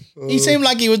 Mm-hmm. He seemed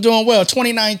like he was doing well.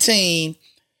 2019,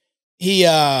 he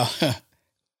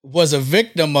was a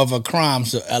victim of a crime,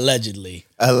 allegedly.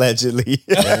 Allegedly.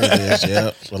 There it is,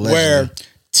 yep. Allegedly. Where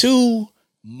two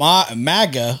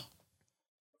MAGA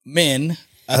men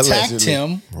attacked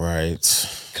him.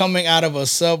 Right. Coming out of a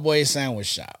Subway sandwich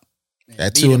shop.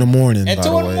 At 2 a.m. At 2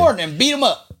 a.m. and beat him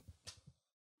up.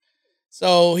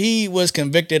 So he was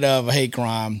convicted of a hate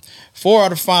crime. 4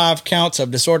 out of 5 counts of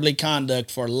disorderly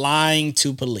conduct for lying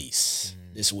to police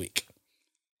this week.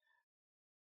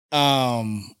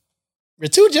 The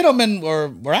two gentlemen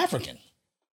were African.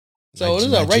 So this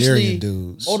is a racially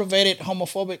motivated,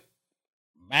 homophobic,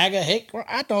 MAGA hate crime.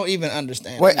 I don't even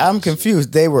understand. Wait, I'm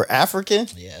confused. They were African?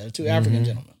 Yeah, they're two African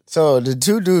gentlemen. So the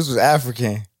two dudes was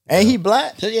African. Ain't he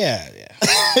black? Yeah.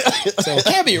 So it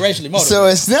can't be racially motivated. So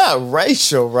it's not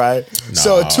racial, right? No.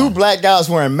 So 2 black guys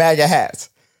wearing MAGA hats.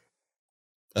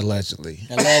 Allegedly.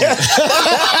 So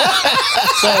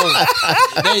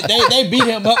they beat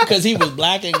him up because he was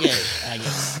black and gay, I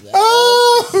guess.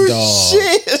 Oh,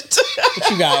 shit. What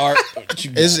you got, Art?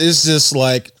 It's just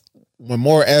like when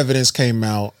more evidence came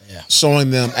out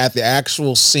showing them at the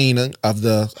actual scene of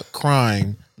the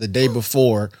crime the day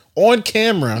before on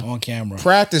camera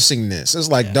practicing this. It's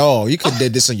like, dog, you could have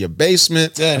did this in your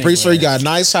basement. I'm pretty sure you got a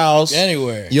nice house.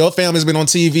 Anywhere. Your family's been on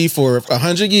TV for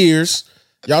 100 years.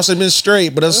 Y'all should have been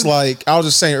straight, but it's like, I was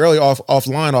just saying earlier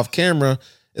offline, off camera,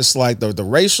 it's like the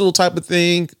racial type of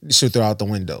thing, you should throw out the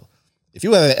window. If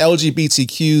you had an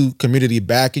LGBTQ community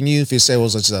backing you, if you say it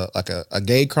was just a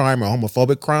gay crime or a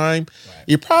homophobic crime,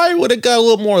 you probably would have got a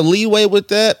little more leeway with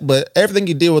that. But everything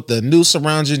you did with the noose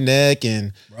around your neck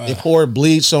and they poured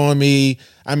bleach on me.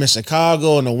 I'm in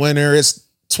Chicago in the winter. It's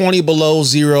 20 below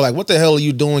zero. Like, what the hell are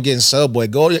you doing getting Subway?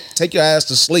 Go take your ass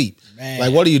to sleep. Man.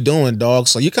 Like, what are you doing, dog?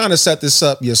 So you kind of set this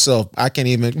up yourself.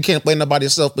 You can't blame nobody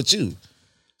else but you.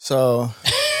 So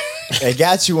they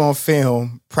got you on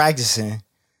film practicing.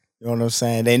 You know what I'm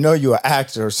saying? They know you're an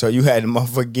actor, so you had the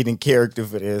motherfucker getting character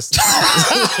for this.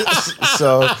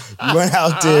 So you went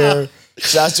out there,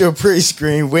 shot your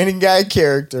pre-screen, went and got a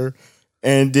character,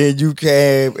 and then you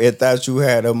came and thought you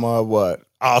had a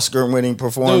Oscar-winning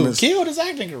performance. Dude, killed his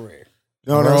acting career.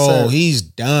 You know what I'm saying? He's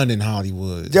done in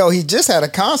Hollywood. Yo, he just had a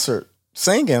concert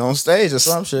singing on stage or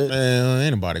some shit. Man,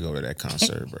 ain't nobody go to that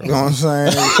concert, bro. You know what I'm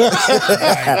saying?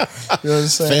 You know what I'm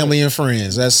saying? Family and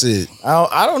friends, that's it.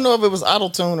 I don't know if it was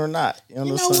auto-tune or not. You know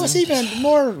what I'm saying? What's even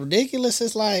more ridiculous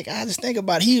is like, I just think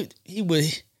about it, he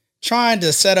was trying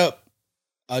to set up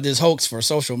this hoax for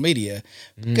social media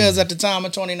because at the time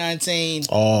of 2019, MAGA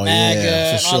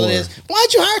and all of this,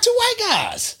 why'd you hire 2 white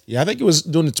guys? Yeah, I think he was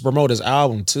doing it to promote his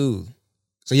album too.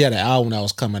 So he had an album that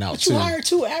was coming out too. You hired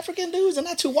 2 African dudes and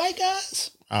not 2 white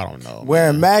guys? I don't know.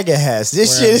 Wearing MAGA hats.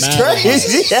 This shit is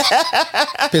crazy.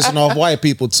 Pissing off white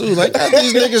people too. Like,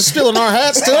 these niggas stealing our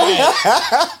hats too.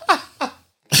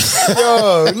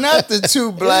 Yo, not the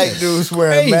 2 black dudes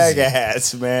wearing MAGA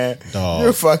hats, man. Dog.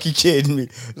 You're fucking kidding me.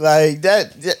 Like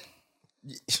that,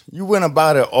 you went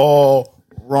about it all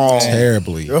wrong.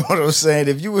 Terribly. You know what I'm saying?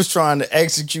 If you was trying to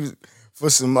execute for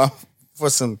some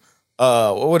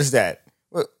what is that?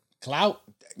 Clout?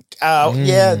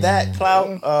 Yeah, that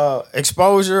clout,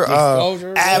 exposure,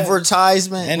 Exposure, yeah.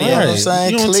 advertisement. And you know what I'm Right.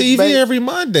 saying? You on TV Clickbait. every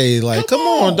Monday. Like, come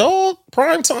on, dog.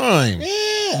 Prime time.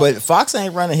 Yeah. But Fox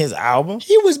ain't running his album.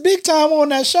 He was big time on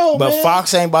that show, But man.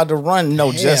 Fox ain't about to run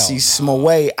no Hell Jussie no.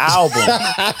 Smollett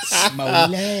album.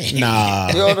 Smollett. Nah.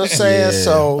 You know what I'm saying? Yeah,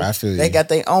 So I feel they you. got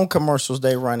their own commercials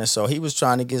they running. So he was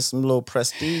trying to get some little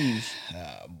prestige.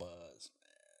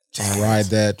 Trying to ride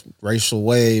that racial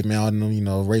wave, man. All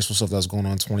the, racial stuff that was going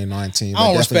on in 2019. I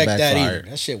don't That respect definitely that backfired. either.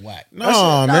 That shit whack. No,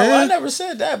 I man. never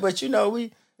said that, but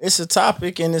it's a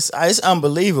topic and it's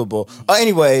unbelievable.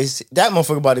 Anyways, that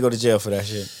motherfucker about to go to jail for that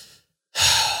shit.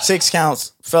 6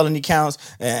 counts, felony counts,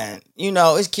 and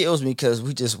it kills me because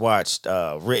we just watched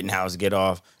Rittenhouse get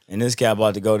off, and this guy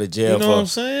about to go to jail You know for. what I'm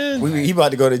saying? He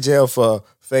about to go to jail for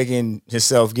faking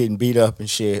himself getting beat up and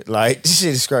shit. Like, this shit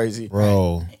is crazy,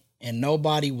 Bro. And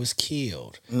nobody was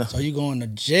killed. No. So you going to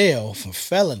jail for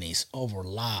felonies over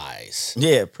lies.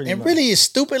 Yeah, pretty And much. really it's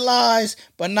stupid lies,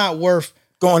 but not worth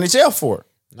Going to jail for it.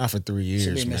 Not for 3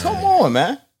 years, man. Come on,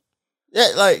 man. Yeah,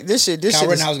 like this shit. This Kyle shit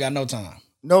is Rittenhouse got no time.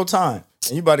 no time,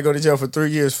 and you about to go to jail for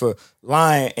 3 years for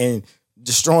lying and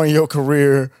destroying your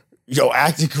career, your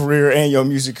acting career, and your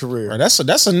music career. Bro, that's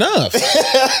enough.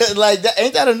 Like,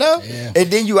 ain't that enough? Yeah.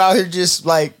 And then you out here just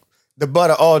like the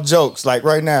butt of all jokes, like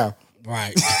right now.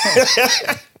 Right.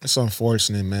 It's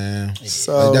unfortunate, man.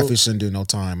 So- They definitely shouldn't do no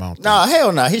time out there. Nah,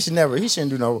 hell no. He shouldn't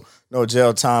do no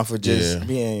jail time for just Yeah.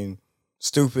 being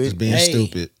stupid. Just being Hey.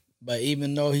 stupid. But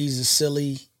even though he's a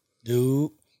silly dude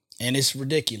and it's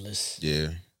ridiculous, Yeah.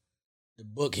 the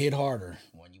book hit harder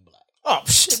when you black. Oh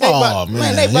shit!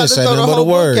 Man, they he about to said throw the nothing but whole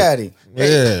a word. book at him.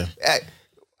 Yeah.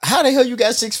 How the hell you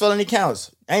got 6 felony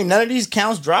counts? Ain't none of these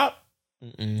counts dropped?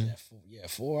 Yeah,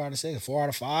 4 out of 6, 4 out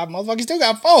of 5. Motherfucker still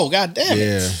got 4. God damn it.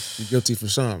 Yeah. You're guilty for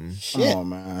something. Shit. Oh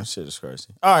man, shit is crazy.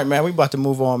 All right, man, we about to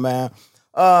move on, man.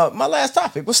 My last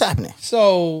topic. What's happening?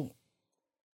 So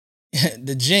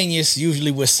the genius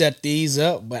usually would set these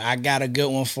up, but I got a good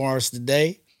one for us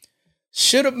today.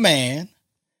 Should a man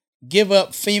give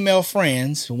up female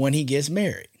friends when he gets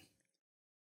married?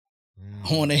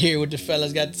 I want to hear what the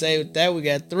fellas got to say with that. We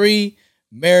got 3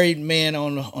 married men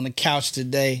on the couch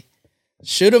today.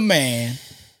 Should a man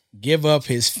give up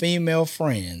his female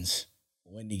friends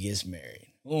when he gets married?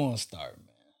 Who want to start,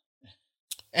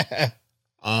 man?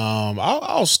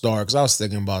 I'll start because I was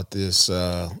thinking about this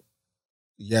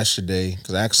yesterday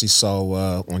because I actually saw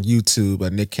on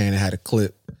YouTube Nick Cannon had a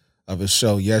clip of a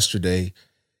show yesterday,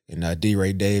 and D.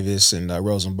 Ray Davis and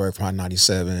Rosenberg from Hot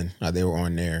 97 they were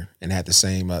on there and had the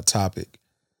same topic.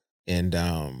 And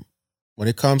when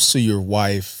it comes to your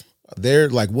wife, they're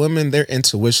like women, their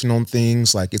intuition on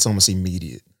things, like it's almost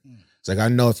immediate. It's like, I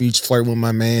know if you flirt with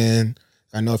my man,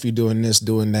 I know if you're doing this,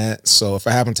 doing that. So if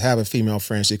I happen to have a female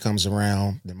friend, she comes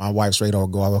around, then my wife's radar will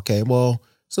go, okay, well,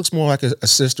 this looks more like a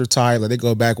sister tie. Like they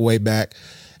go back way back.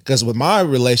 Because with my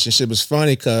relationship, it's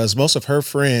funny because most of her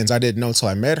friends I didn't know until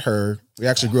I met her. We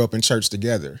actually grew up in church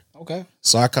together. Okay.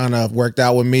 So I kind of worked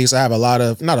out with me. So I have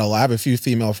I have a few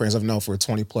female friends I've known for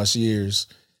 20 plus years.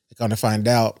 I kind of find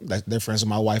out that they're friends with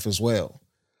my wife as well.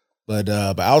 But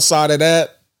outside of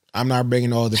that, I'm not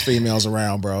bringing all the females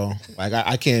around, bro. Like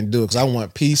I can't do it because I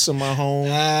want peace in my home.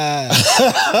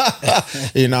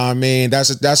 You know what I mean?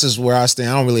 That's just where I stand.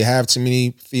 I don't really have too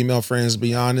many female friends, to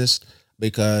be honest,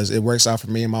 because it works out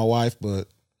for me and my wife. But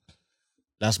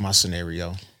that's my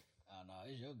scenario.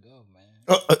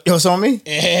 It's on me?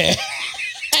 It's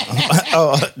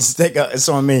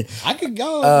on me. I could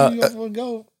go. You want to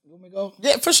go? You want me to go?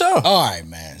 Yeah, for sure. All right,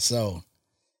 man. So,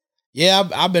 yeah,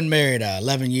 I've been married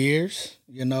 11 years.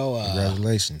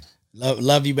 Congratulations.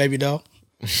 Love you, baby doll.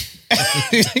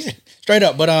 Straight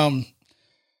up. But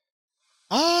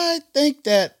I think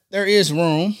that there is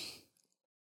room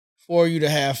for you to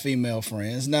have female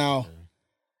friends. Now,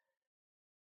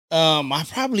 I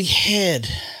probably had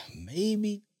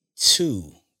maybe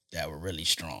 2 that were really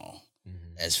strong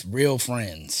as real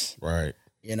friends. Right.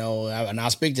 And I'll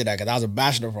speak to that because I was a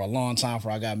bachelor for a long time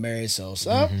before I got married. So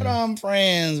some of them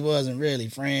friends wasn't really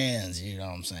friends. You know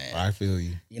what I'm saying? I feel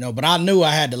you. But I knew I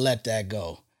had to let that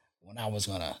go when I was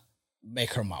going to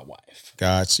make her my wife.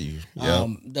 Got you. Yep.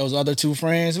 Those other 2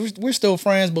 friends, we're still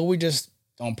friends, but we just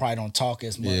probably don't talk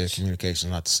as much. Yeah,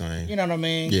 communication's not the same. You know what I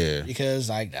mean? Yeah. Because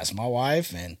that's my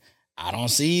wife and I don't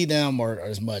see them or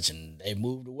as much and they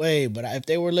moved away. But if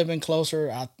they were living closer,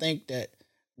 I think that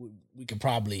we could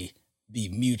probably be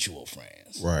mutual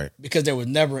friends. Right. Because there was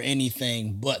never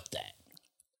anything but that.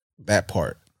 That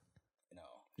part.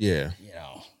 Yeah.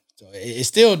 So it's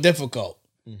still difficult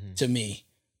to me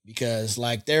because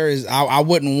like I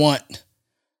wouldn't want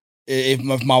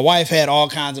if my wife had all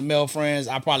kinds of male friends,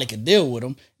 I probably could deal with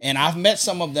them. And I've met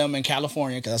some of them in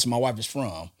California because that's where my wife is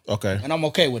from. Okay. And I'm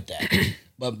okay with that.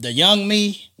 But the young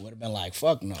me would have been like,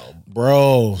 fuck no.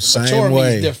 Bro, same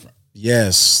way. Is different.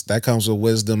 Yes, that comes with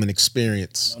wisdom and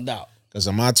experience. No doubt. Because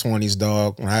in my 20s,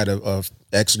 dog, when I had a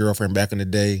ex-girlfriend back in the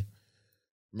day,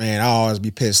 man, I always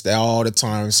be pissed all the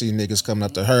time. See niggas coming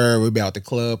up to her. We be out the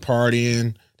club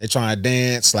partying. They trying to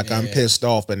dance. Like, I'm pissed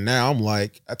off. But now I'm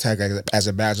like, I take it as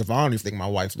a badge of honor. I don't even think my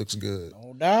wife looks good.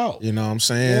 No doubt. You know what I'm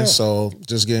saying? Yeah. So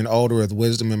just getting older with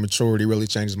wisdom and maturity really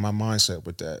changes my mindset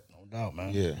with that. No doubt,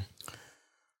 man. Yeah.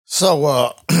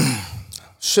 So,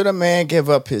 should a man give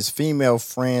up his female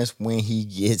friends when he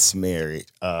gets married?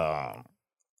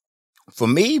 For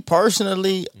me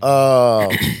personally,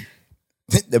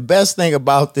 the best thing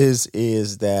about this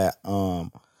is that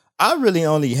I really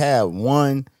only had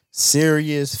one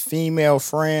serious female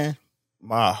friend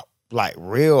my like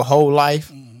real whole life,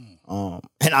 and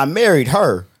I married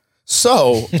her.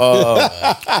 So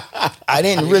I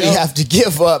didn't really have to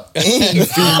give up any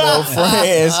female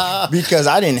friends because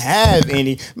I didn't have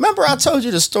any. Remember, I told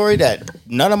you the story that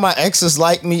none of my exes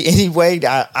like me anyway. You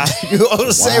know what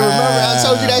I'm saying? Remember, I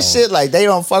told you that shit. Like, they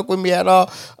don't fuck with me at all.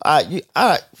 I'm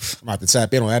about to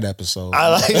tap in on that episode. I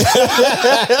like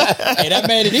Hey, that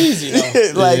made it easy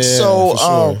though. like, Yeah, so for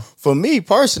sure. for me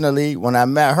personally, when I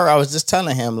met her, I was just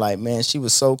telling him, like, man, she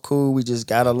was so cool. We just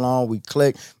got along. We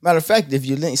clicked. Matter of fact, if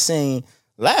you didn't seen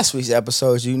last week's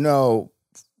episodes, you know,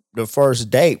 the first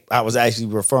date, I was actually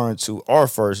referring to our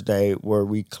first date where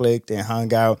we clicked and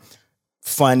hung out,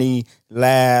 funny,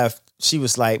 laughed. She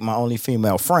was like my only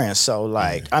female friend. So,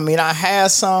 like, I mean, I had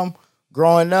some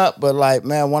growing up, but like,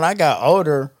 man, when I got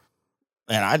older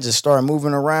and I just started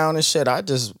moving around and shit, I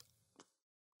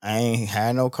ain't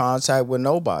had no contact with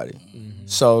nobody.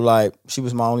 So, like, she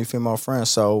was my only female friend.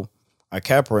 So I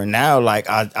kept her. And now, like,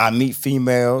 I meet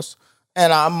females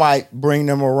and I might bring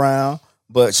them around,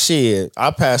 but shit,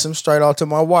 I pass them straight off to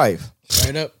my wife.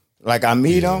 Straight up. Like, I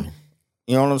meet them.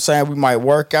 You know what I'm saying? We might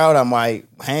work out. I might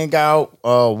hang out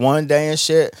one day and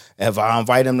shit. If I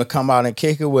invite them to come out and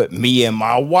kick it with me and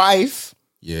my wife,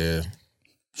 Yeah.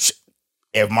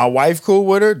 if my wife cool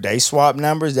with her, they swap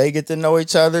numbers. They get to know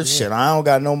each other. Shit, I don't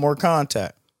got no more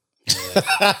contact.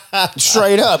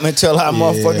 Straight up until I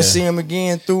motherfucking see him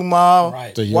again through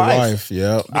my To your wife,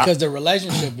 yeah. Because the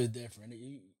relationship is different.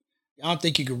 I don't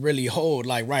think you could really hold,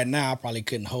 like right now, I probably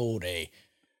couldn't hold a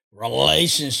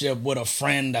relationship with a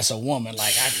friend that's a woman.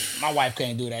 Like, my wife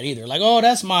can't do that either. Like, oh,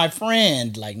 that's my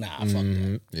friend. Like, nah, fuck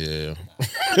that.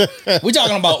 Yeah. We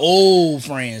talking about old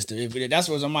friends, too. That's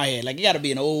what's in my head. Like, you got to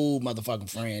be an old motherfucking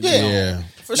friend. Yeah, you know? Yeah.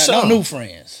 for No- sure. No new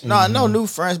friends. No new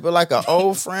friends, but like an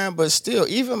old friend. But still,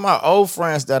 even my old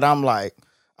friends that I'm like,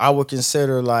 I would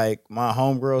consider like my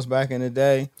homegirls back in the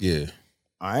day. Yeah.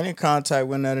 I ain't in contact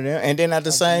with none of them. And then at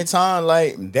the same time,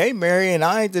 like, they marry and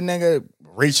I ain't the nigga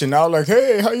reaching out like,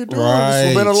 hey, how you doing?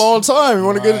 It's been a Right. long time. You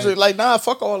want to get it? Like, nah,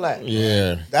 fuck all that.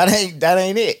 Yeah. That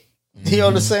ain't it. You know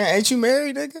what I'm saying? Ain't you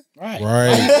married, nigga? Right.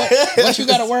 Right. What you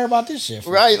got to worry about this shit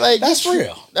for? Right? Like, That's you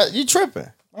real. You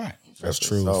tripping. Right. That's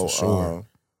true, So, for sure.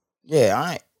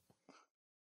 Yeah,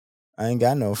 I ain't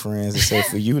got no friends except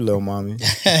for you, little mommy.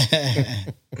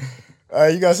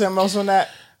 You got something else on that?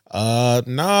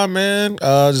 Nah, man.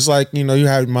 Just like, you know, you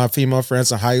have my female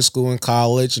friends in high school and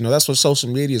college. You know, that's what social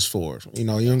media is for. You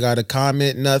know, you don't got to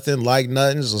comment nothing, like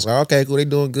nothing. It's just like, okay, cool, they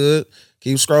doing good.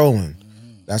 Keep scrolling.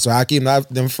 That's why I keep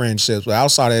them friendships. But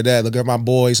outside of that, look at my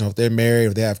boys. You know, if they're married,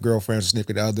 if they have girlfriends,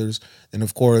 significant others, and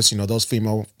of course, you know, those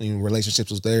female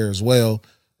relationships is there as well.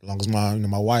 As long as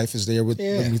my wife is there with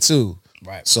me too.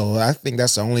 Right. So I think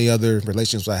that's the only other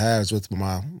relationships I have is with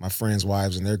my friends'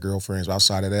 wives and their girlfriends. But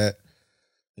outside of that,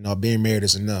 you know, being married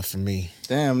is enough for me.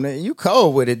 Damn, nigga, you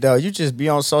cold with it though. You just be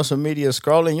on social media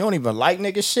scrolling. You don't even like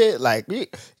nigga shit. Like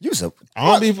you so.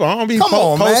 I don't be Come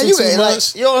on, man. posting You too ain't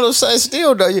much. like, you know what I'm saying?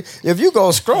 Still though, if you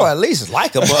go scroll, at least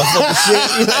like a motherfucking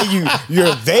shit.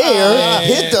 You're there.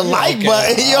 Hit the like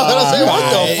button. You know what I'm saying? What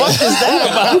the fuck is that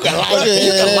about?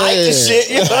 You can like the shit.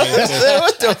 You know what I'm saying?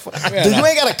 What the fuck? You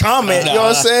ain't got to comment. You know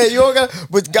what I'm saying? You don't got.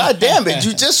 But goddamn it,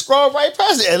 you just scroll right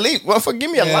past it. At least, well, give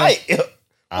me a like.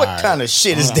 What kind of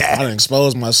shit is that? I done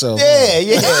exposed myself. Yeah.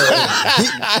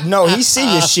 He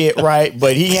see your shit, right?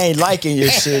 But he ain't liking your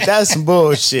shit. That's some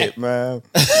bullshit, man.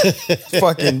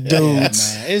 Fucking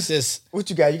dudes. Man, it's just, What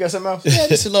you got? You got something else? yeah,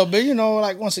 just a little bit. You know,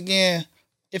 like once again,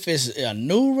 if it's a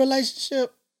new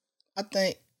relationship, I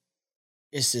think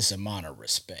it's just a amount of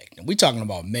respect. And we talking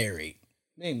about married,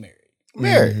 being married.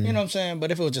 Married. You know what I'm saying?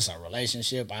 But if it was just a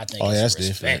relationship, I think Oh, it's that's a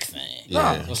respect different. thing.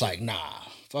 Yeah. It's like, nah,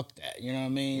 fuck that. You know what I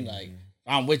mean? Like, if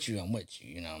I'm with you, I'm with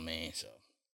you. You know what I mean? So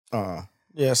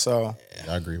Yeah, so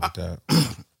I agree with that.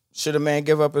 should a man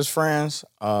give up his friends?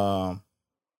 I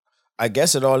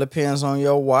guess it all depends on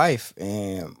your wife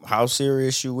and how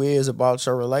serious you is about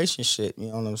your relationship. You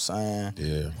know what I'm saying?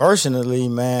 Yeah. Personally,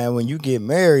 man, when you get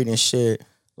married and shit,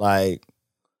 like,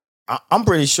 I'm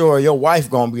pretty sure your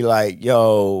wife gonna be like,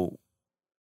 yo,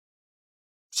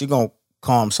 she gonna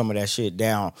calm some of that shit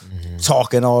down.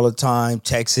 Talking all the time,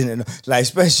 texting, and like,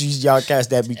 especially y'all cats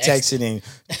that be texting and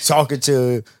talking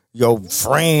to your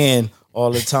friend all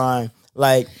the time.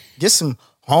 Like, get some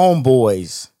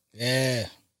homeboys. Yeah.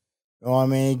 You know what I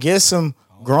mean? Get some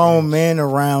grown men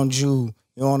around you.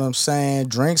 You know what I'm saying?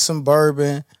 Drink some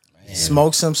bourbon,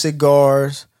 smoke some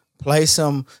cigars, play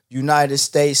some United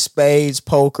States spades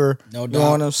poker. No doubt. You know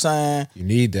what I'm saying? You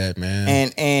need that,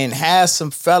 man. And have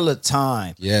some fella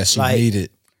time. Yes, you Like, need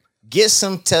it. Get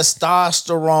some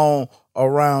testosterone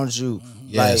around you.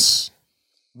 Yes. Like,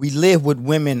 we live with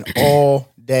women all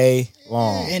day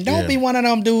long. And don't be one of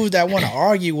them dudes that want to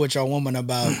argue with your woman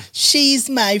about she's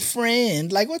my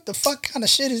friend. Like, what the fuck kind of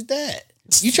shit is that?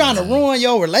 You trying to ruin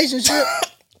your relationship?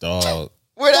 Dog.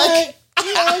 Where that?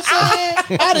 You know what I'm saying?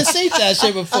 I done seen that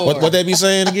shit before. What they be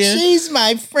saying again? She's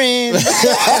my friend. What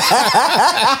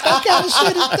kind of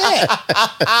shit is that?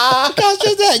 What kind of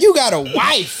shit is that? You got a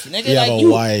wife, nigga. You have like a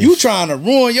wife. You trying to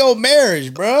ruin your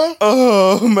marriage, bro.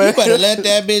 Oh, man. You better let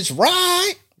that bitch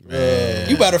ride.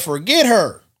 You better forget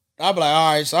her. I'll be like,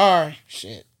 all right, sorry.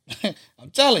 Shit.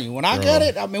 I'm telling you, when I got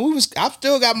it, I mean, I've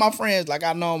still got my friends. Like,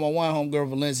 I know my one homegirl,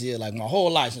 Valencia, like my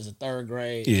whole life since the 3rd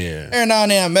grade. Yeah. Every now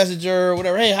and then I message her or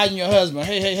whatever. Hey, how you and your husband?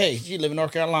 Hey. She live in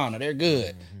North Carolina. They're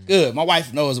good. Good. My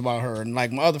wife knows about her. And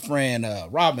like my other friend,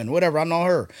 Robin, whatever, I know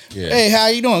her. Yeah. Hey, how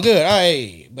you doing? Good.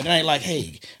 Hey. But it ain't like,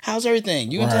 hey, how's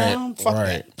everything? You in town? Fuck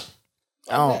that.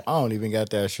 I don't even got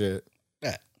that shit.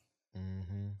 Yeah.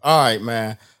 All right,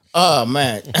 man.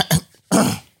 Man.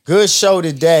 Good show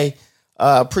today.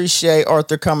 Appreciate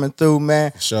Arthur coming through,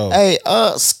 man. Sure. Hey,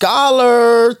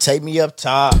 Scholar, take me up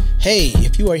top. Hey,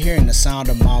 if you are hearing the sound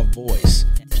of my voice,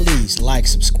 please like,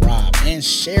 subscribe, and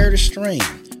share the stream.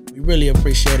 We really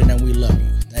appreciate it and we love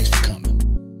you. Thanks for coming.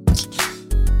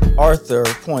 Arthur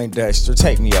Poindexter,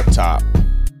 take me up top.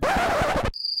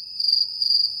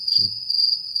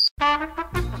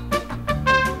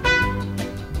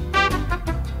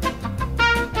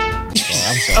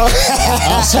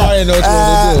 I'm sorry, I know what you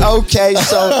want to do. Okay,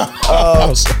 so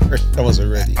I'm sorry, I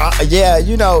wasn't ready. yeah,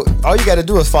 you know, all you got to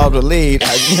do is follow the lead.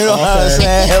 You know what I'm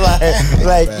saying?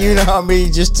 Like you know what I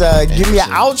mean? Just give me an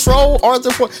outro,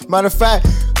 Arthur. Matter of fact,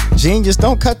 Genius,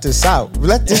 don't cut this out.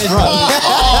 Let this run.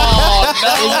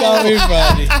 It's gonna be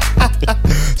funny.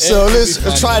 So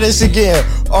let's try this again.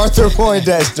 Arthur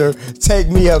Poindexter, take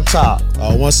me up top.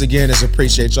 Once again, it's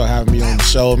appreciate y'all having me on the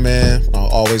show, man.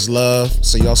 Always love.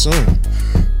 See y'all soon.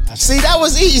 See, that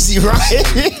was easy, right?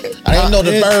 I didn't know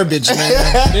the verbiage, man.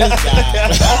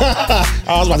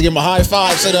 I was about to give him a high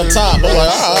five, sit up top. I'm like,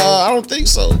 I don't think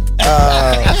so.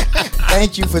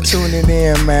 Thank you for tuning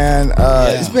in, man.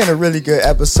 It's been a really good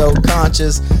episode.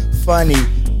 Conscious, funny.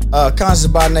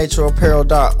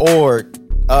 ConsciousByNatureApparel.org.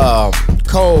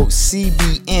 Code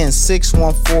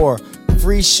CBN614.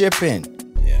 Free shipping.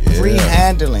 Free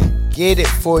handling. Get it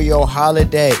for your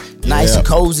holiday. Nice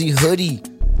cozy hoodie.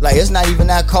 Like, it's not even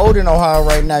that cold in Ohio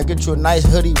right now. Get you a nice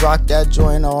hoodie, rock that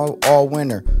joint all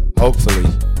winter. Hopefully.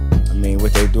 I mean,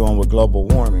 what they're doing with global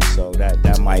warming, so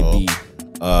that might be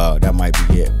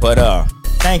it. But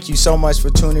thank you so much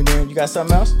for tuning in. You got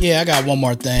something else? Yeah, I got one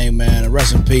more thing, man.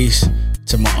 Rest in peace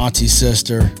to my auntie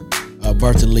sister,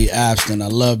 Bertha Lee Abston. I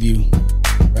love you.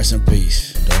 Rest in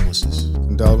peace.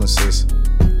 Condolences.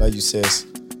 Love you, sis.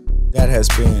 That has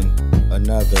been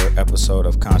another episode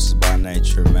of Conscious by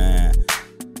Nature, man.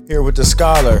 Here with the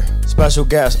Scholar, special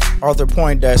guest, Arthur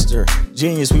Poindexter.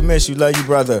 Genius, we miss you. Love you,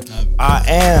 brother. I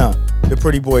am the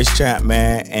Pretty Boys champ,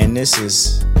 man. And this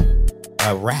is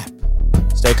a wrap.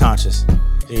 Stay conscious.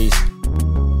 Peace.